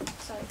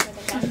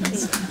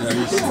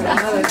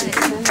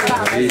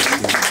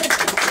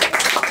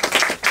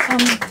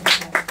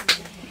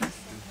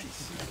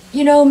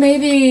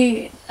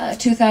 Maybe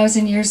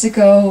 2,000 years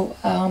ago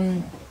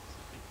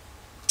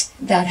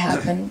that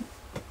happened,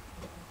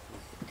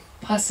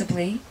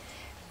 possibly.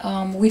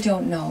 We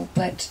don't know,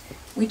 but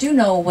we do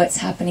know what's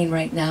happening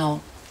right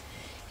now.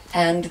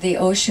 And the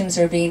oceans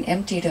are being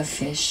emptied of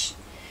fish.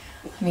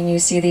 I mean, you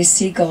see these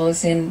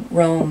seagulls in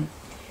Rome.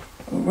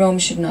 Rome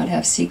should not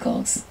have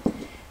seagulls.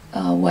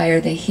 Why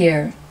are they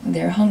here?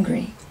 They're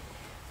hungry.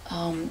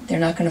 They're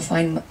not going to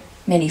find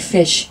many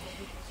fish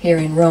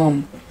here in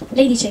Rome.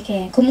 Lei dice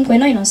che comunque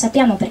noi non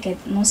sappiamo, perché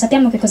non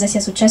sappiamo che cosa sia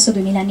successo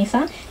 2000 anni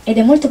fa, ed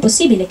è molto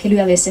possibile che lui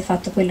avesse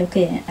fatto quello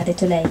che ha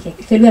detto lei,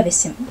 che lui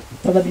avesse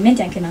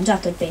probabilmente anche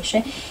mangiato il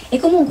pesce, e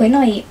comunque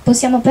noi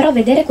possiamo però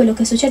vedere quello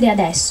che succede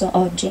adesso,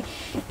 oggi,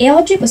 e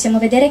oggi possiamo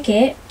vedere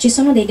che ci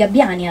sono dei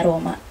gabbiani a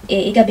Roma, e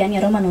i gabbiani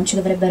a Roma non ci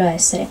dovrebbero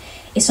essere,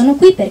 e sono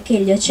qui perché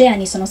gli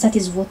oceani sono stati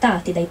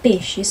svuotati dai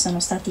pesci, sono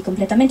stati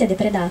completamente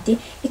depredati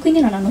e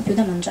quindi non hanno più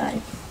da mangiare.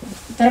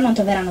 Però non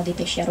troveranno dei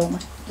pesci a Roma.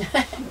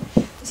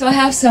 So I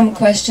have some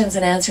questions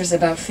and answers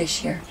about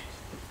fish here.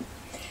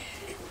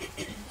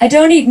 I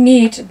don't eat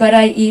meat, but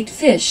I eat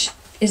fish.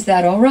 Is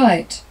that all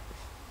right?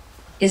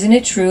 Isn't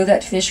it true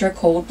that fish are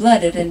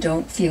cold-blooded and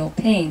don't feel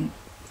pain?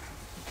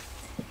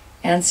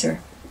 Answer.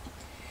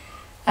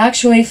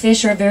 Actually,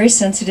 fish are very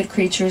sensitive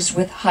creatures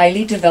with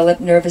highly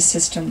developed nervous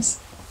systems.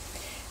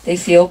 They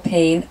feel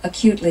pain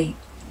acutely.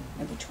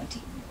 Number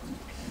 20.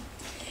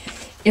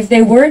 If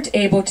they weren't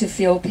able to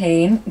feel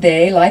pain,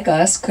 they, like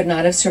us, could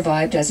not have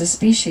survived as a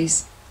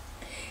species.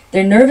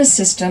 Their nervous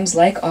systems,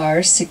 like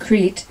ours,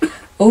 secrete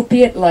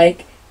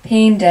opiate-like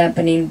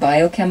pain-dampening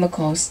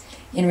biochemicals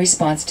in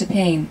response to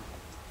pain.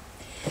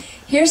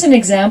 Here's an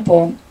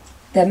example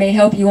that may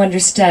help you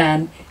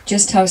understand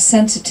just how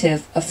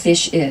sensitive a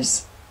fish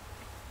is.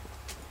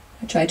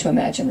 I try to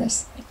imagine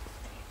this.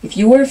 If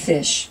you were a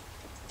fish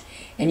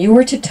and you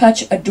were to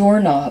touch a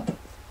doorknob,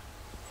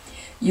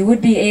 you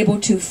would be able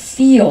to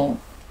feel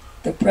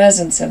the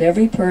presence of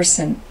every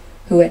person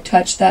who had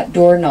touched that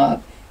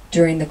doorknob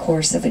during the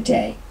course of a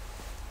day.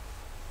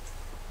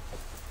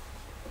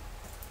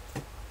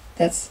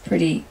 That's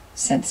pretty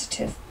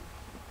sensitive.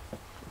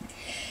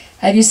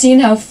 Have you seen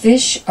how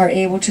fish are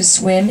able to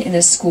swim in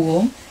a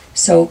school,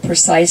 so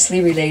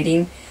precisely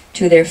relating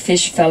to their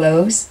fish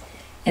fellows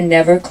and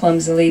never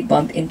clumsily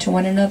bump into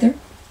one another?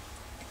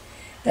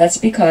 That's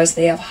because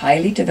they have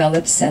highly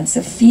developed sense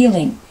of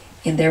feeling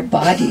in their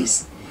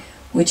bodies,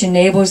 which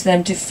enables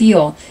them to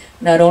feel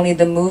not only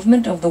the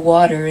movement of the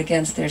water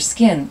against their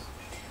skin,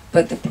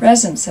 but the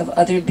presence of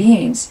other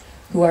beings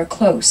who are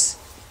close.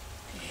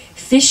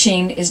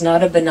 Fishing is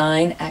not a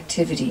benign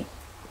activity.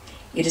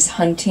 It is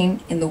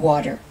hunting in the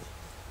water.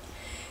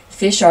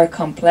 Fish are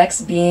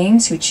complex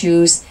beings who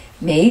choose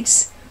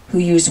mates, who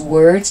use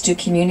words to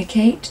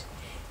communicate,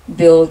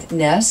 build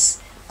nests,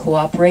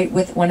 cooperate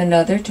with one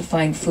another to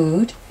find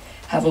food,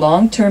 have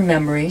long-term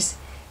memories,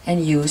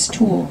 and use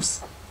tools.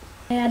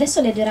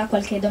 Adesso leggerà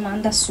qualche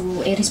domanda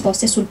e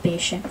risposte sul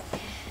pesce.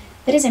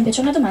 Per esempio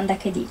c'è una domanda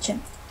che dice: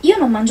 io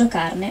non mangio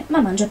carne, ma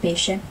mangio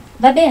pesce.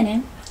 Va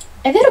bene?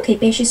 È vero che i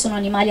pesci sono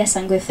animali a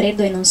sangue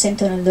freddo e non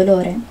sentono il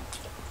dolore?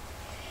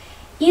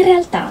 In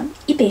realtà,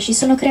 i pesci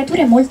sono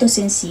creature molto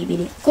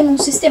sensibili, con un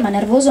sistema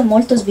nervoso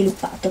molto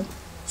sviluppato.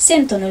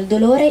 Sentono il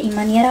dolore in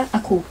maniera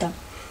acuta.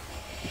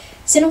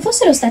 Se non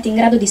fossero stati in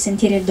grado di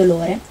sentire il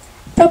dolore,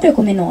 proprio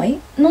come noi,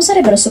 non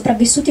sarebbero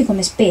sopravvissuti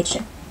come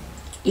specie.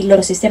 Il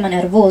loro sistema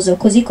nervoso,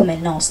 così come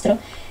il nostro,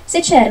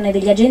 secerne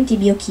degli agenti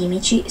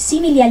biochimici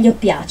simili agli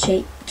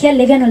oppiacei che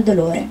alleviano il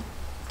dolore.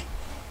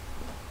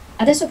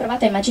 Adesso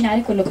provate a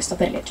immaginare quello che sto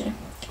per leggere.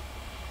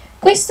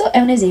 Questo è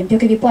un esempio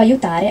che vi può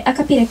aiutare a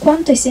capire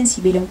quanto è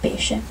sensibile un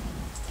pesce.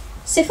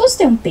 Se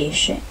foste un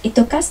pesce e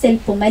toccaste il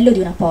pomello di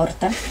una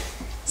porta,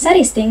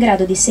 sareste in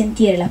grado di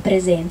sentire la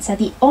presenza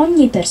di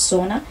ogni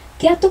persona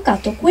che ha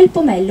toccato quel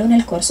pomello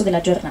nel corso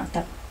della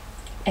giornata.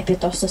 È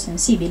piuttosto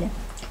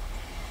sensibile.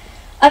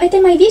 Avete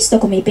mai visto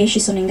come i pesci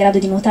sono in grado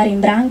di nuotare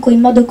in branco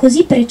in modo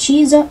così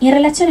preciso in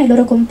relazione ai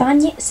loro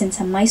compagni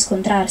senza mai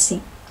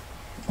scontrarsi?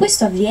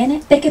 Questo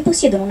avviene perché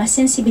possiedono una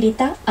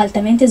sensibilità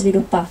altamente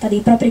sviluppata dei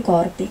propri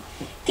corpi,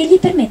 che gli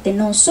permette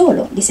non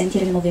solo di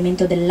sentire il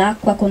movimento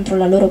dell'acqua contro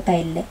la loro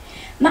pelle,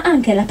 ma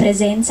anche la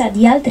presenza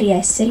di altri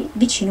esseri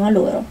vicino a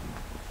loro.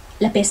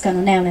 La pesca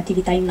non è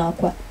un'attività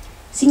innocua,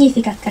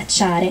 significa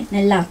cacciare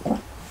nell'acqua.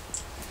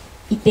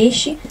 I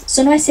pesci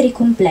sono esseri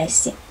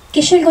complessi,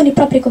 che scelgono i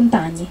propri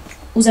compagni,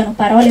 usano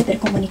parole per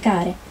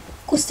comunicare,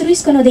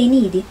 costruiscono dei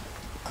nidi,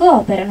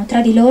 cooperano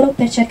tra di loro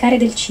per cercare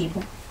del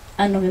cibo,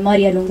 hanno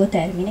memoria a lungo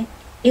termine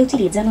e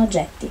utilizzano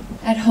oggetti.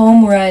 At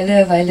home where I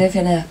live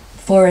in a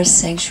forest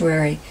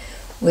sanctuary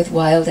with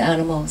wild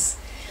animals,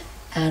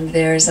 and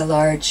there's a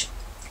large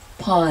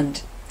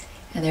pond,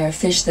 and there are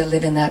fish that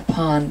live in that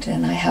pond,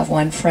 and I have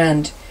one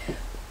friend,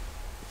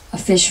 a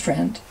fish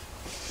friend,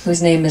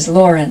 whose name is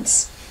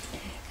Lawrence,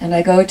 and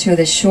I go to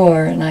the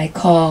shore and I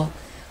call,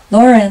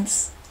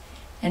 "Lawrence,"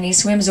 and he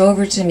swims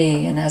over to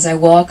me, and as I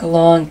walk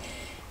along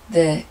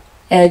the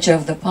edge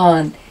of the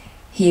pond,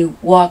 he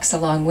walks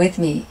along with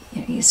me.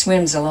 He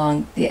swims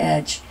along the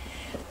edge,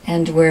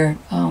 and we're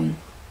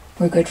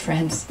good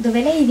friends.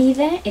 Dove lei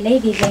vive, e lei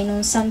vive in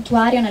un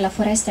santuario nella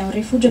foresta, è un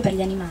rifugio per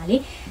gli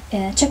animali,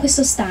 c'è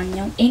questo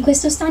stagno, e in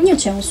questo stagno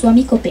c'è un suo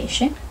amico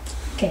pesce,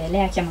 che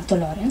lei ha chiamato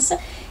Lawrence,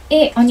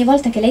 e ogni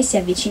volta che lei si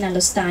avvicina allo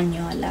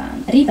stagno, alla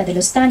riva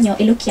dello stagno,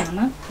 e lo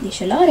chiama,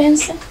 dice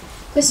 "Lawrence",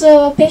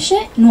 questo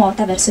pesce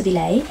nuota verso di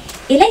lei,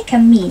 e lei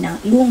cammina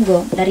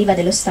lungo la riva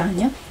dello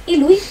stagno, e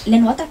lui le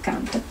nuota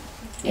accanto.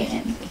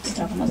 E si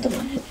trova molto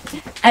bene.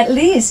 At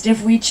least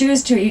if we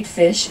choose to eat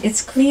fish,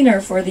 it's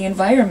cleaner for the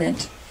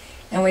environment,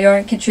 and we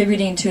aren't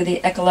contributing to the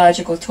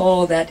ecological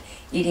toll that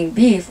eating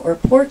beef or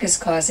pork is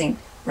causing,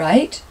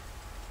 right?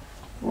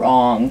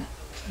 Wrong.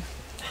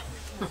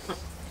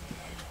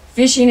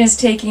 Fishing is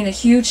taking a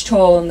huge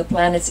toll on the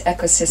planet's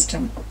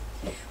ecosystem.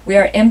 We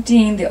are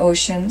emptying the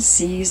oceans,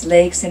 seas,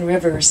 lakes, and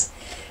rivers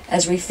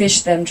as we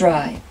fish them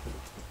dry.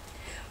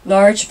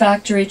 Large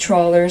factory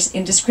trawlers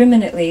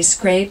indiscriminately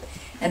scrape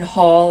and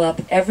haul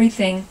up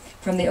everything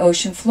from the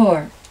ocean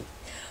floor,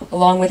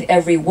 along with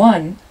every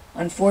one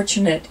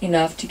unfortunate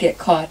enough to get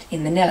caught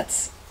in the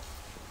nets.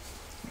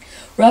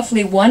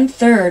 Roughly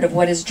 1/3 of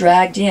what is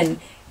dragged in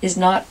is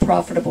not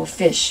profitable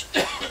fish,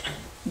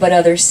 but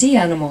other sea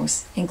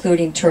animals,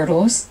 including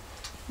turtles,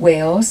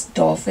 whales,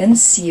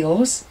 dolphins,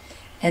 seals,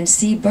 and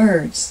sea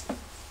birds.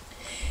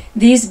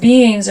 These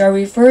beings are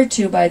referred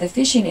to by the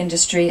fishing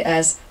industry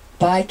as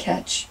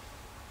bycatch.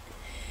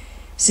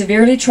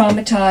 Severely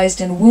traumatized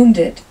and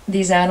wounded,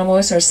 these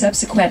animals are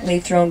subsequently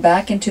thrown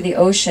back into the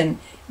ocean,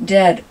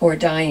 dead or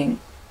dying.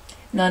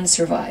 None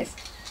survive.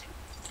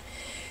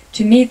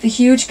 To meet the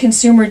huge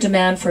consumer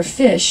demand for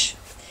fish,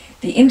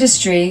 the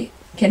industry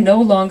can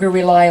no longer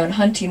rely on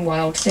hunting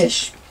wild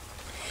fish.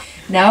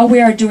 Now we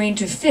are doing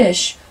to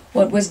fish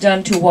what was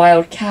done to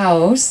wild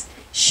cows,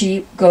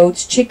 sheep,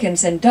 goats,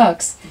 chickens, and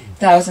ducks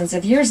thousands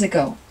of years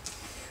ago.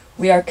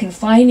 We are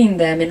confining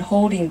them in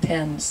holding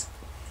pens.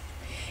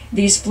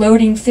 These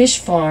floating fish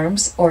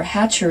farms, or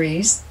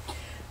hatcheries,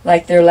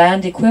 like their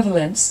land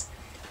equivalents,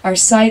 are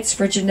sites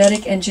for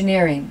genetic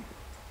engineering.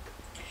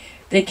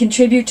 They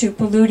contribute to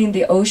polluting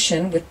the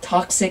ocean with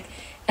toxic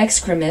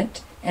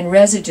excrement and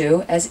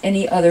residue as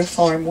any other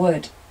farm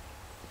would.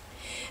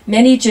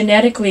 Many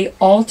genetically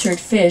altered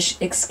fish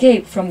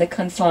escape from the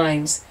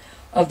confines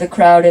of the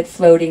crowded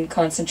floating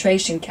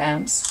concentration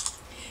camps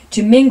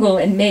to mingle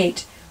and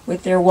mate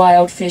with their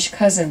wild fish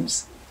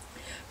cousins,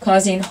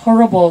 causing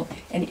horrible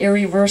and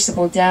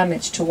irreversible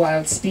damage to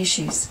wild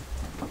species.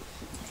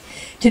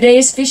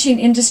 Today's fishing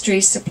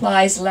industry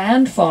supplies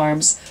land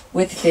farms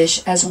with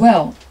fish as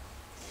well.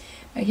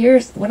 Now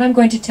here's what I'm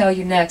going to tell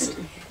you next.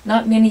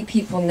 Not many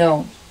people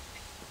know,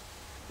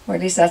 or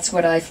at least that's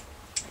what I've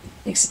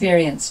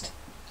experienced.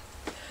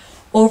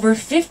 Over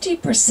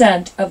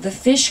 50% of the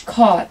fish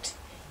caught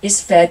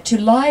is fed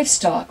to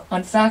livestock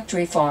on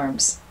factory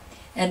farms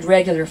and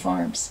regular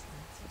farms.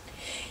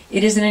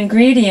 It is an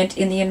ingredient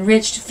in the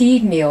enriched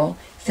feed meal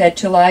fed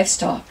to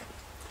livestock.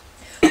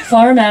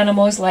 Farm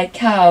animals like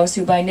cows,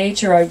 who by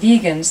nature are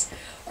vegans,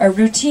 are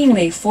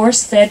routinely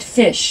force-fed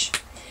fish,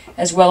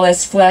 as well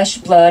as flesh,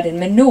 blood, and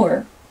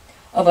manure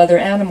of other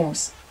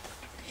animals.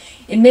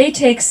 It may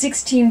take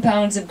 16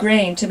 pounds of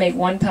grain to make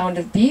 1 pound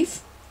of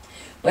beef,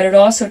 but it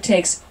also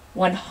takes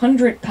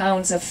 100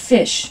 pounds of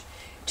fish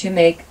to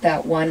make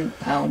that 1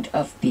 pound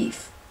of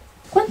beef.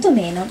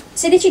 Quantomeno,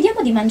 se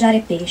decidiamo di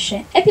mangiare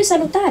pesce, è più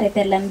salutare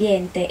per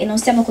l'ambiente e non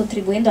stiamo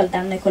contribuendo al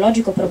danno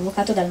ecologico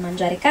provocato dal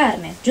mangiare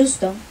carne,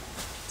 giusto?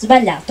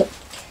 Sbagliato.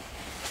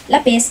 La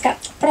pesca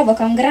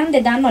provoca un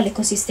grande danno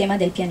all'ecosistema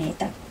del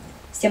pianeta.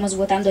 Stiamo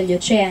svuotando gli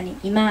oceani,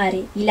 i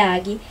mari, i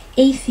laghi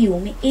e i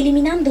fiumi,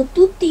 eliminando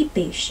tutti i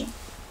pesci.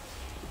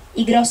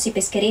 I grossi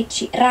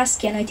pescherecci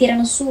raschiano e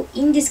tirano su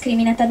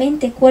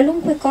indiscriminatamente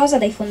qualunque cosa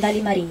dai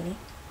fondali marini,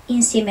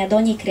 insieme ad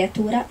ogni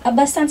creatura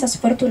abbastanza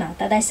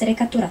sfortunata da essere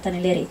catturata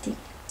nelle reti.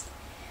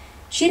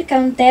 Circa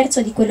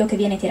 1/3 di quello che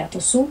viene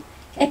tirato su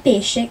è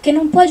pesce che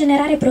non può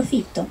generare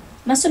profitto,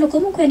 ma sono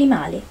comunque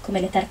animali,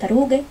 come le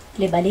tartarughe,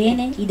 le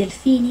balene, i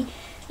delfini,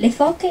 le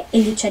foche e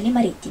gli uccelli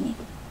marittimi.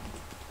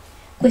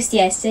 Questi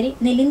esseri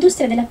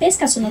nell'industria della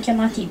pesca sono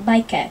chiamati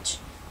bycatch,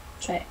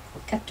 cioè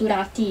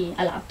catturati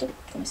a lato,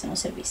 come se non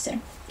servissero.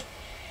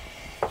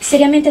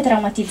 Seriamente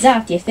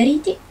traumatizzati e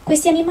feriti,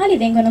 questi animali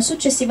vengono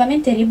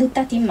successivamente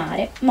ributtati in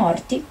mare,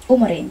 morti o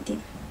morenti.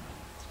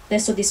 Per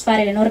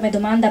soddisfare l'enorme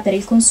domanda per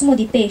il consumo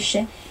di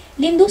pesce,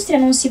 l'industria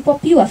non si può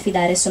più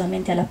affidare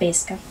solamente alla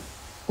pesca.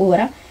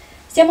 Ora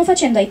stiamo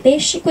facendo ai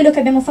pesci quello che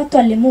abbiamo fatto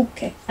alle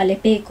mucche, alle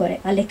pecore,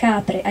 alle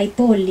capre, ai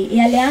polli e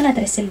alle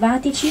anatre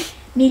selvatici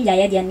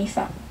migliaia di anni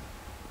fa.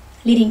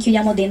 Li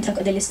rinchiudiamo dentro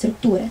delle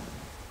strutture.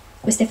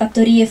 Queste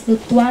fattorie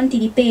fluttuanti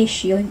di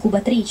pesci o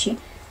incubatrici,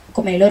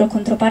 come le loro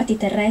controparti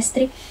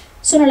terrestri,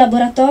 sono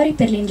laboratori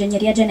per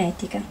l'ingegneria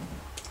genetica.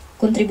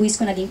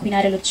 Contribuiscono ad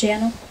inquinare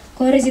l'oceano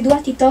con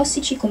residuati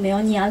tossici come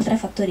ogni altra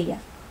fattoria.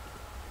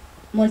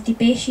 Molti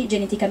pesci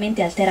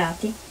geneticamente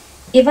alterati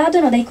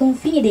evadono dai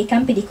confini dei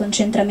campi di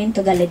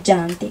concentramento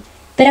galleggianti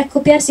per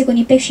accoppiarsi con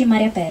i pesci in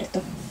mare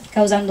aperto,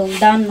 causando un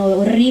danno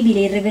orribile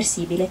e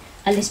irreversibile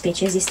alle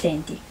specie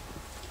esistenti.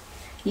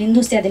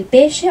 L'industria del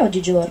pesce,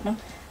 oggigiorno,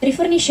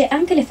 rifornisce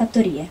anche le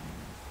fattorie.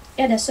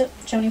 E adesso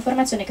c'è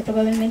un'informazione che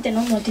probabilmente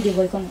non molti di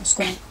voi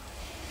conoscono.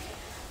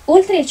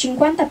 Oltre il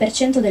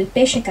 50% del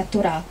pesce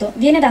catturato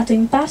viene dato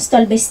in pasto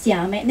al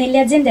bestiame nelle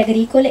aziende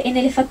agricole e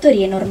nelle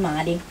fattorie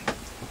normali.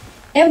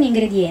 È un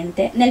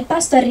ingrediente nel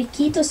pasto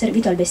arricchito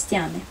servito al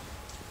bestiame.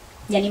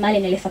 Gli animali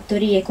nelle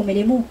fattorie, come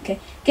le mucche,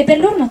 che per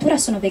loro natura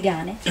sono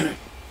vegane,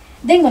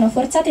 vengono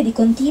forzate di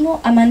continuo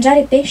a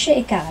mangiare pesce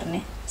e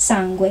carne,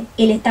 sangue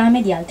e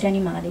letame di altri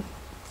animali.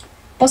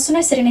 Possono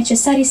essere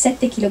necessari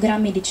 7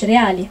 kg di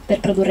cereali per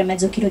produrre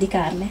mezzo chilo di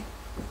carne,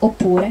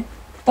 oppure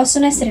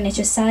possono essere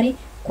necessari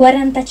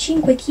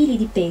 45 kg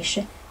di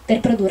pesce per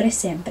produrre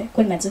sempre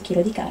quel mezzo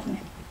chilo di carne.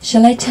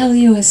 Shall I tell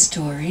you a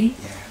story?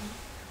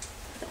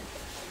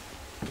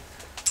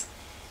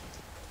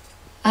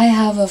 I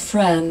have a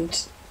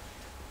friend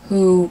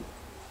who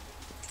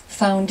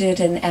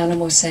founded an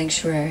animal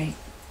sanctuary,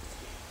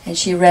 and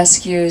she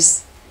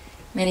rescues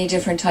many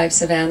different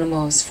types of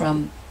animals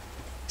from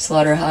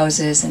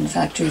slaughterhouses and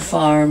factory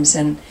farms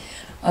and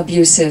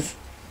abusive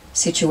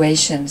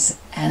situations,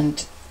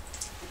 and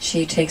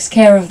she takes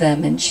care of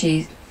them. And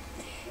she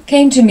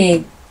came to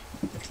me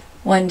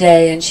one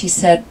day and she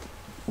said,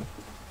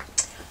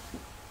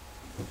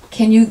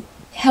 "Can you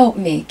help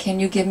me? Can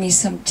you give me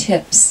some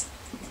tips?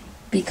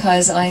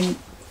 Because I'm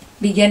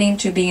beginning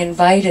to be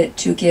invited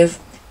to give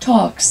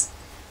talks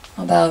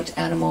about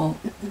animal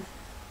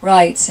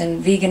rights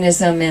and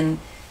veganism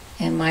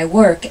and my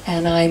work,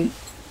 and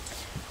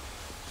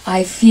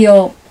I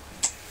feel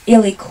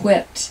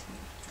ill-equipped."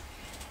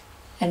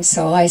 And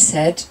so I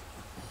said,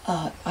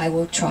 I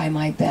will try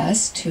my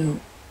best to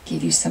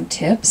give you some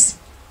tips.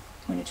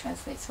 Want to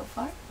translate so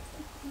far?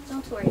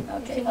 Don't worry.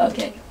 Okay,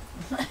 okay.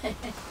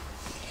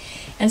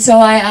 And so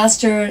I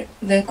asked her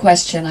the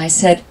question. I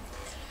said,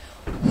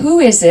 "Who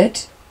is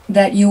it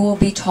that you will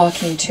be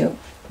talking to?"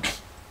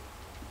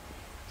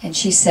 And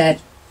she said,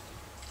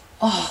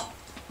 "Oh,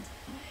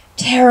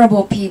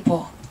 terrible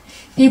people.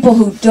 People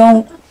who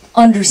don't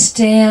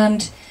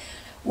understand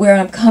where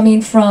I'm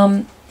coming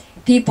from.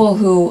 People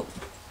who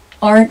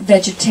aren't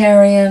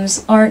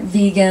vegetarians, aren't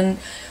vegan,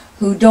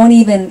 who don't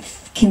even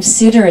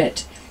consider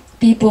it.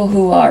 People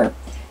who are,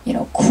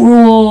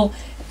 cruel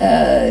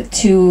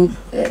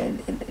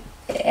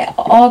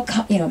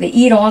they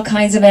eat all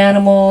kinds of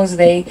animals.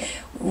 They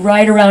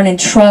ride around in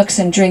trucks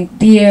and drink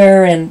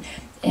beer, and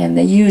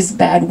they use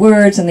bad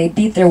words, and they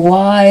beat their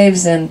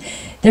wives, and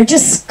they're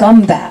just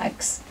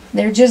scumbags.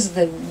 They're just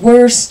the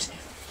worst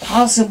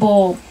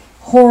possible,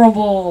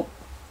 horrible,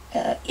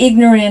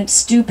 ignorant,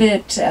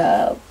 stupid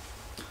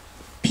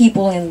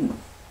people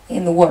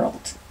in the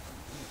world."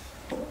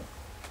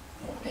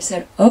 I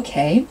said,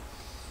 "Okay.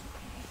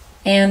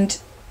 And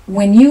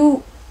when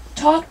you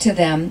talk to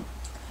them,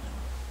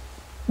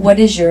 what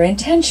is your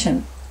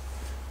intention?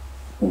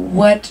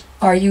 What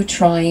are you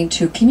trying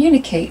to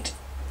communicate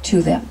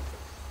to them?"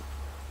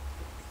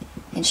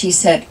 And she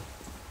said,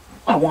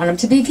 "I want them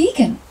to be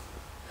vegan.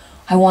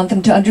 I want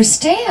them to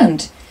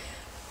understand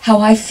how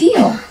I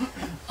feel.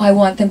 I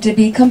want them to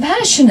be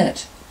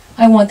compassionate.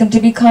 I want them to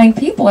be kind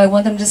people. I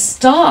want them to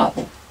stop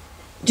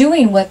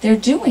doing what they're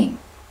doing."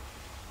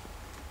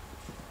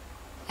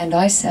 And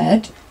I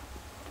said,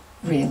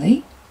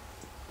 "Really?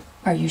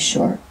 Are you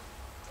sure?"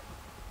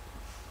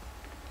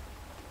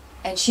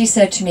 And she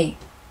said to me,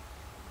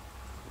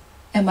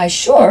 "Am I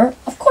sure?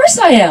 Of course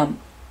I am."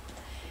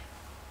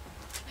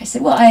 I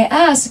said, "Well, I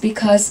asked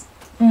because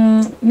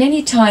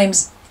many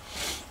times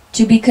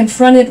to be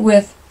confronted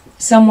with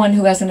someone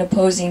who has an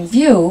opposing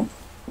view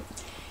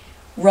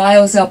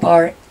riles up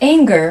our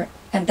anger,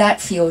 and that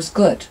feels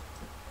good,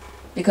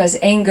 because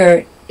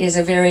anger is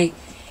a very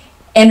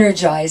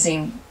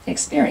energizing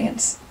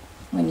experience.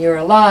 When you're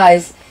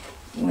alive,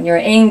 when you're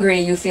angry,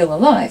 you feel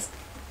alive."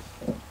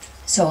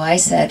 So I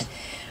said,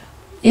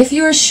 "If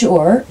you're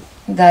sure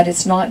that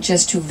it's not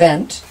just to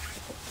vent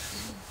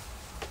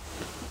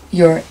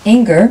your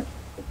anger,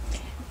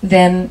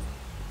 then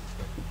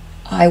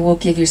I will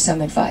give you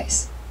some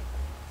advice."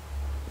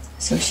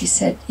 So she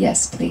said,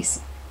 "Yes, please."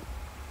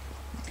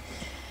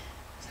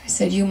 I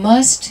said, "You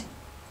must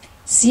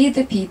see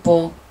the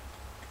people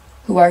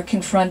who are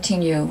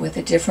confronting you with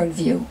a different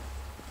view.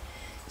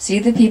 See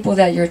the people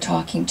that you're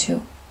talking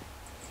to.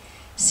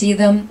 See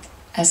them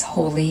as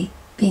holy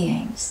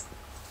beings.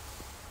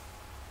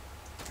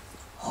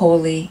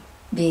 Holy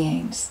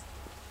beings.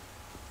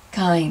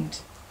 Kind.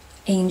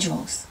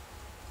 Angels.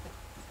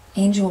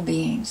 Angel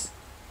beings."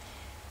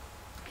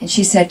 And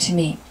she said to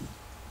me,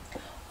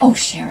 "Oh,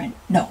 Sharon,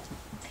 no.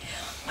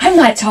 I'm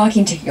not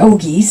talking to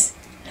yogis.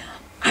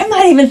 I'm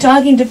not even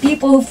talking to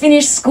people who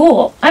finished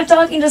school. I'm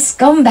talking to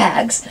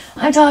scumbags.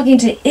 I'm talking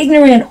to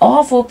ignorant,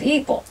 awful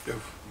people."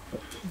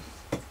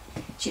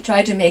 She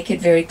tried to make it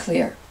very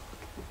clear.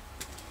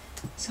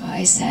 So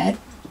I said,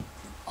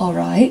 "All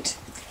right.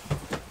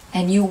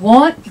 And you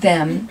want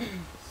them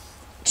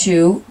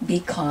to be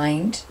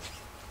kind,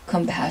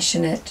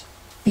 compassionate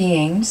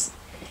beings,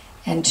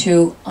 and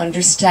to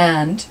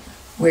understand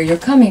where you're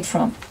coming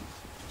from."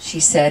 She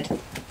said,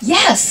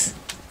 "Yes."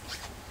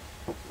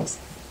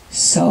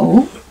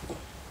 So,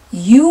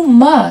 you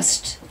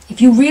must,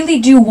 if you really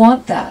do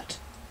want that,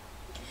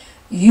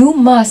 you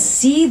must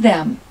see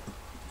them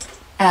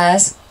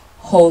as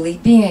holy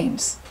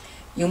beings.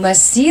 You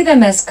must see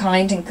them as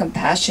kind and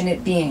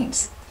compassionate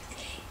beings.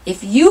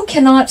 If you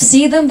cannot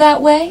see them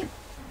that way,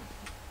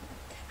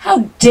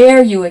 how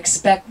dare you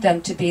expect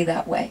them to be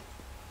that way?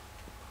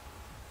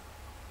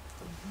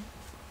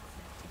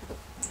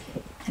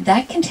 And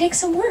that can take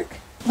some work.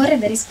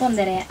 vorrebbe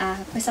rispondere a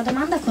questa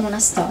domanda con una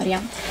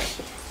storia.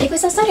 E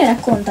questa storia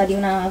racconta di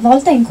una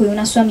volta in cui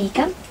una sua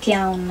amica, che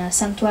ha un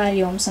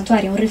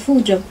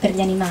rifugio per gli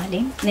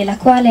animali, nella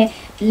quale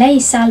lei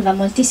salva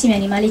moltissimi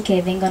animali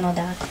che vengono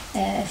da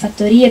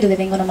fattorie dove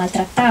vengono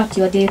maltrattati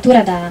o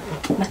addirittura da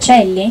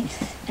macelli,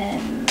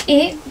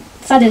 e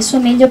fa del suo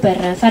meglio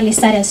per farli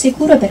stare al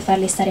sicuro e per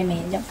farli stare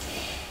meglio.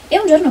 E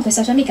un giorno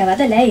questa sua amica va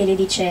da lei e le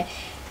dice: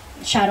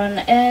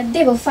 Sharon,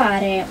 devo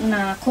fare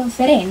una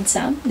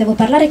conferenza, devo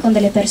parlare con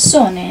delle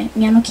persone,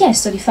 mi hanno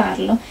chiesto di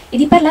farlo, e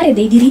di parlare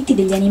dei diritti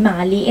degli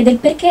animali e del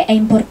perché è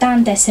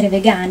importante essere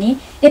vegani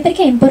e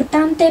perché è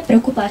importante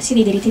preoccuparsi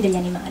dei diritti degli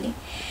animali.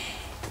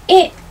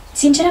 E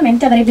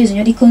sinceramente avrei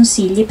bisogno di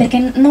consigli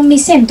perché non mi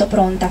sento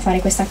pronta a fare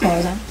questa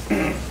cosa.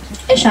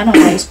 E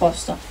Sharon ha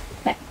risposto: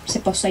 beh, se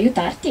posso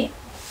aiutarti,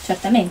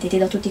 certamente ti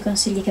do tutti i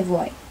consigli che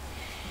vuoi.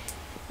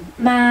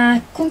 Ma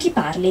con chi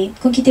parli?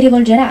 Con chi ti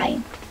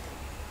rivolgerai?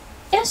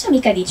 E la sua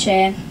amica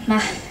dice: ma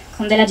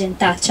con della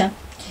gentaccia.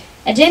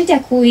 È gente a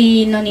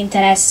cui non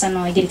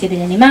interessano i diritti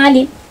degli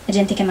animali, è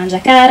gente che mangia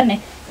carne,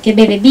 che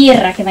beve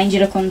birra, che va in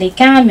giro con dei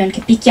camion,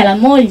 che picchia la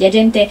moglie,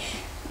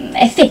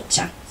 è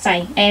feccia,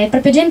 sai, è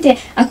proprio gente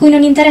a cui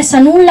non interessa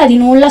nulla di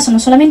nulla, sono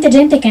solamente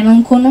gente che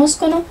non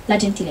conoscono la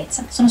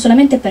gentilezza, sono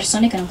solamente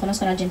persone che non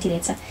conoscono la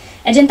gentilezza.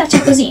 È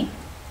gentaccia così.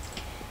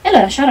 E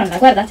allora Sharon la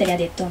guardata e le ha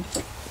detto: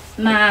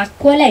 ma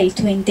qual è il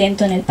tuo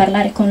intento nel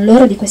parlare con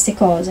loro di queste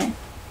cose?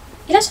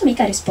 E la sua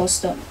amica ha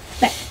risposto: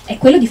 beh, è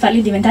quello di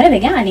farli diventare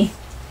vegani.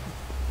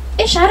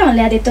 E Sharon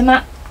le ha detto: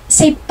 ma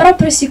sei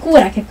proprio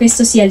sicura che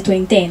questo sia il tuo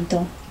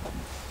intento?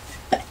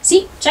 Beh,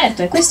 sì,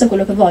 certo, è questo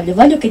quello che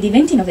voglio che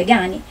diventino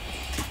vegani.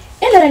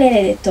 E allora lei le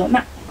ha detto: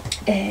 ma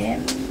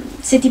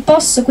se ti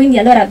posso quindi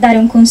allora dare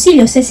un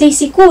consiglio, se sei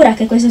sicura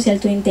che questo sia il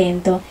tuo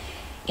intento,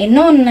 e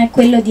non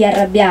quello di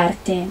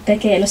arrabbiarti,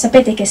 perché lo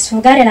sapete che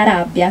sfogare la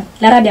rabbia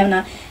è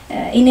una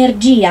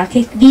energia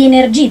che vi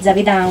energizza,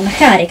 vi dà una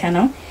carica,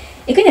 no?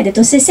 E quindi ha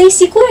detto: se sei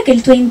sicura che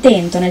il tuo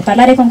intento nel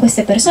parlare con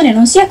queste persone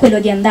non sia quello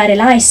di andare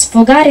là e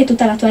sfogare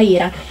tutta la tua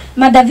ira,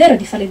 ma davvero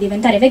di farli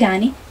diventare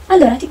vegani,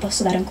 allora ti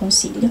posso dare un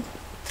consiglio.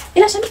 E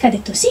la sua amica ha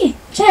detto: sì,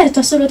 certo,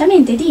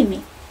 assolutamente,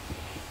 dimmi.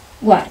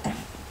 Guarda,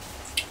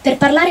 per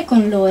parlare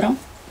con loro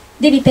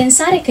devi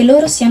pensare che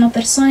loro siano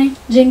persone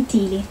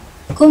gentili,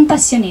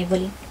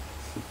 compassionevoli,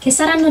 che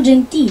saranno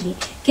gentili,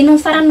 che non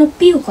faranno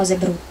più cose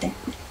brutte.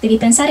 Devi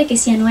pensare che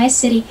siano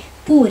esseri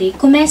puri,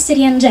 come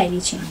esseri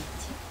angelici.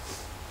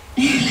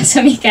 La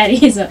sua amica ha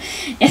riso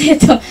e ha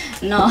detto: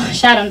 no,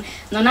 Sharon,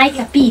 non hai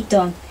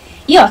capito.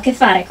 Io ho a che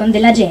fare con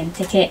della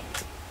gente che,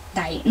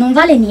 dai, non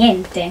vale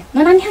niente,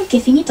 non ha neanche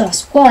finito la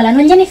scuola,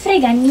 non gliene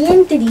frega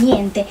niente di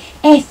niente,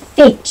 è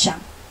feccia.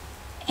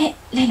 E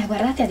lei l'ha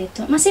guardata e ha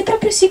detto: ma sei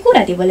proprio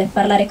sicura di voler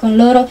parlare con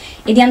loro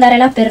e di andare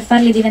là per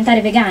farli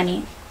diventare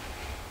vegani?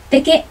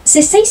 Perché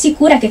se sei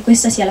sicura che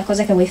questa sia la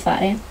cosa che vuoi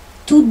fare,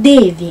 tu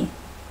devi,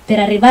 per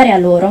arrivare a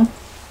loro,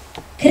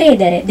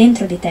 credere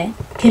dentro di te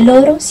che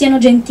loro siano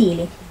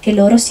gentili, che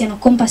loro siano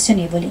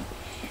compassionevoli.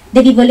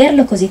 Devi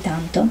volerlo così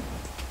tanto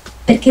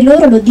perché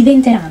loro lo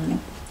diventeranno.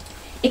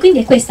 E quindi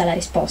è questa la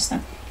risposta.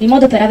 Il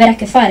modo per avere a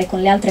che fare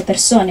con le altre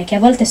persone, che a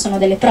volte sono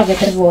delle prove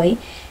per voi,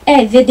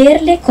 è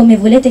vederle come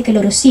volete che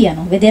loro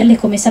siano, vederle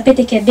come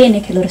sapete che è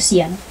bene che loro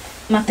siano.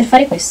 Ma per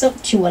fare questo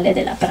ci vuole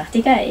della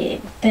pratica e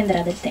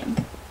prenderà del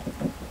tempo.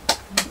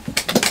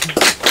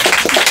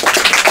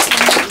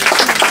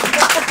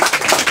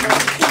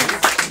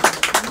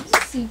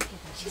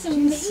 She's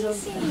amazing.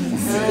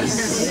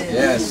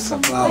 Yes,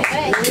 applause.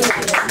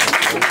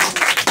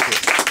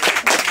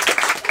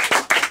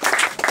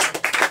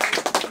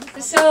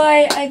 So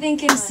I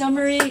think in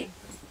summary,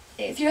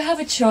 if you have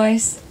a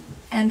choice,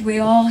 and we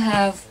all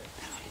have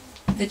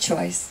the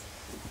choice,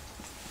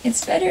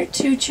 it's better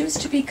to choose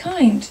to be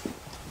kind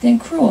than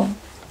cruel.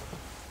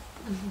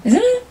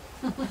 Isn't it?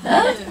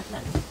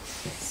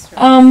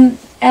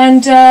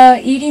 Huh?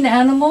 Eating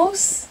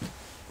animals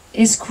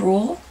is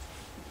cruel.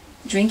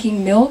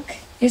 Drinking milk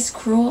is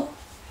cruel.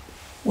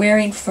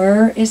 Wearing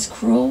fur is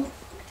cruel.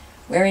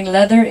 Wearing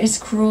leather is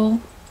cruel.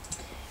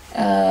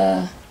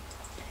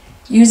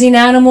 Using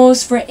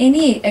animals for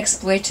any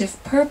exploitive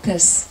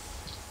purpose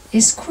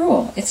is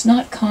cruel. It's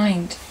not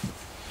kind.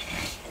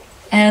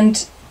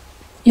 And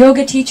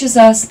yoga teaches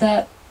us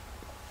that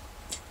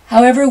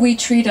however we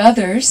treat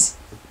others,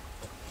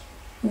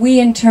 we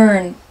in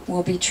turn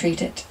will be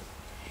treated.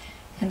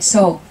 And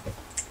so,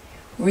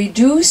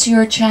 reduce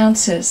your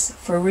chances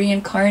for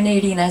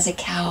reincarnating as a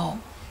cow.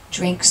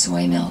 Drink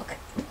soy milk.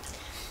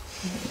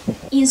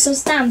 In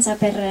sostanza,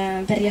 per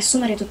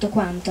riassumere tutto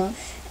quanto,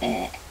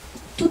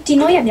 tutti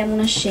noi abbiamo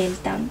una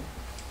scelta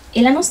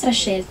e la nostra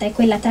scelta è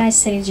quella tra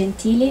essere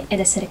gentili ed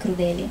essere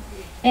crudeli.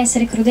 E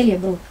essere crudeli è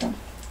brutto.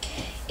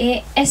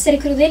 E essere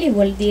crudeli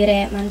vuol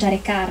dire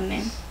mangiare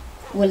carne,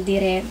 vuol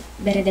dire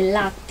bere del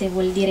latte,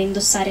 vuol dire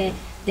indossare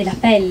della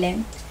pelle,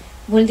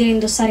 vuol dire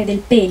indossare del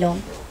pelo,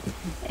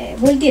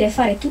 vuol dire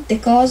fare tutte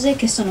cose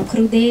che sono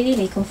crudeli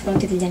nei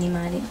confronti degli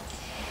animali.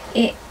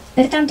 E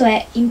pertanto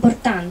è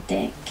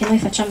importante che noi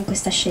facciamo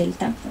questa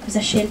scelta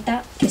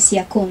che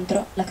sia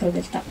contro la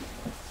crudeltà.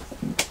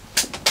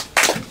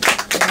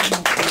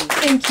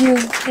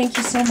 Thank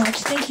you so much.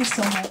 Thank you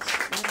so much.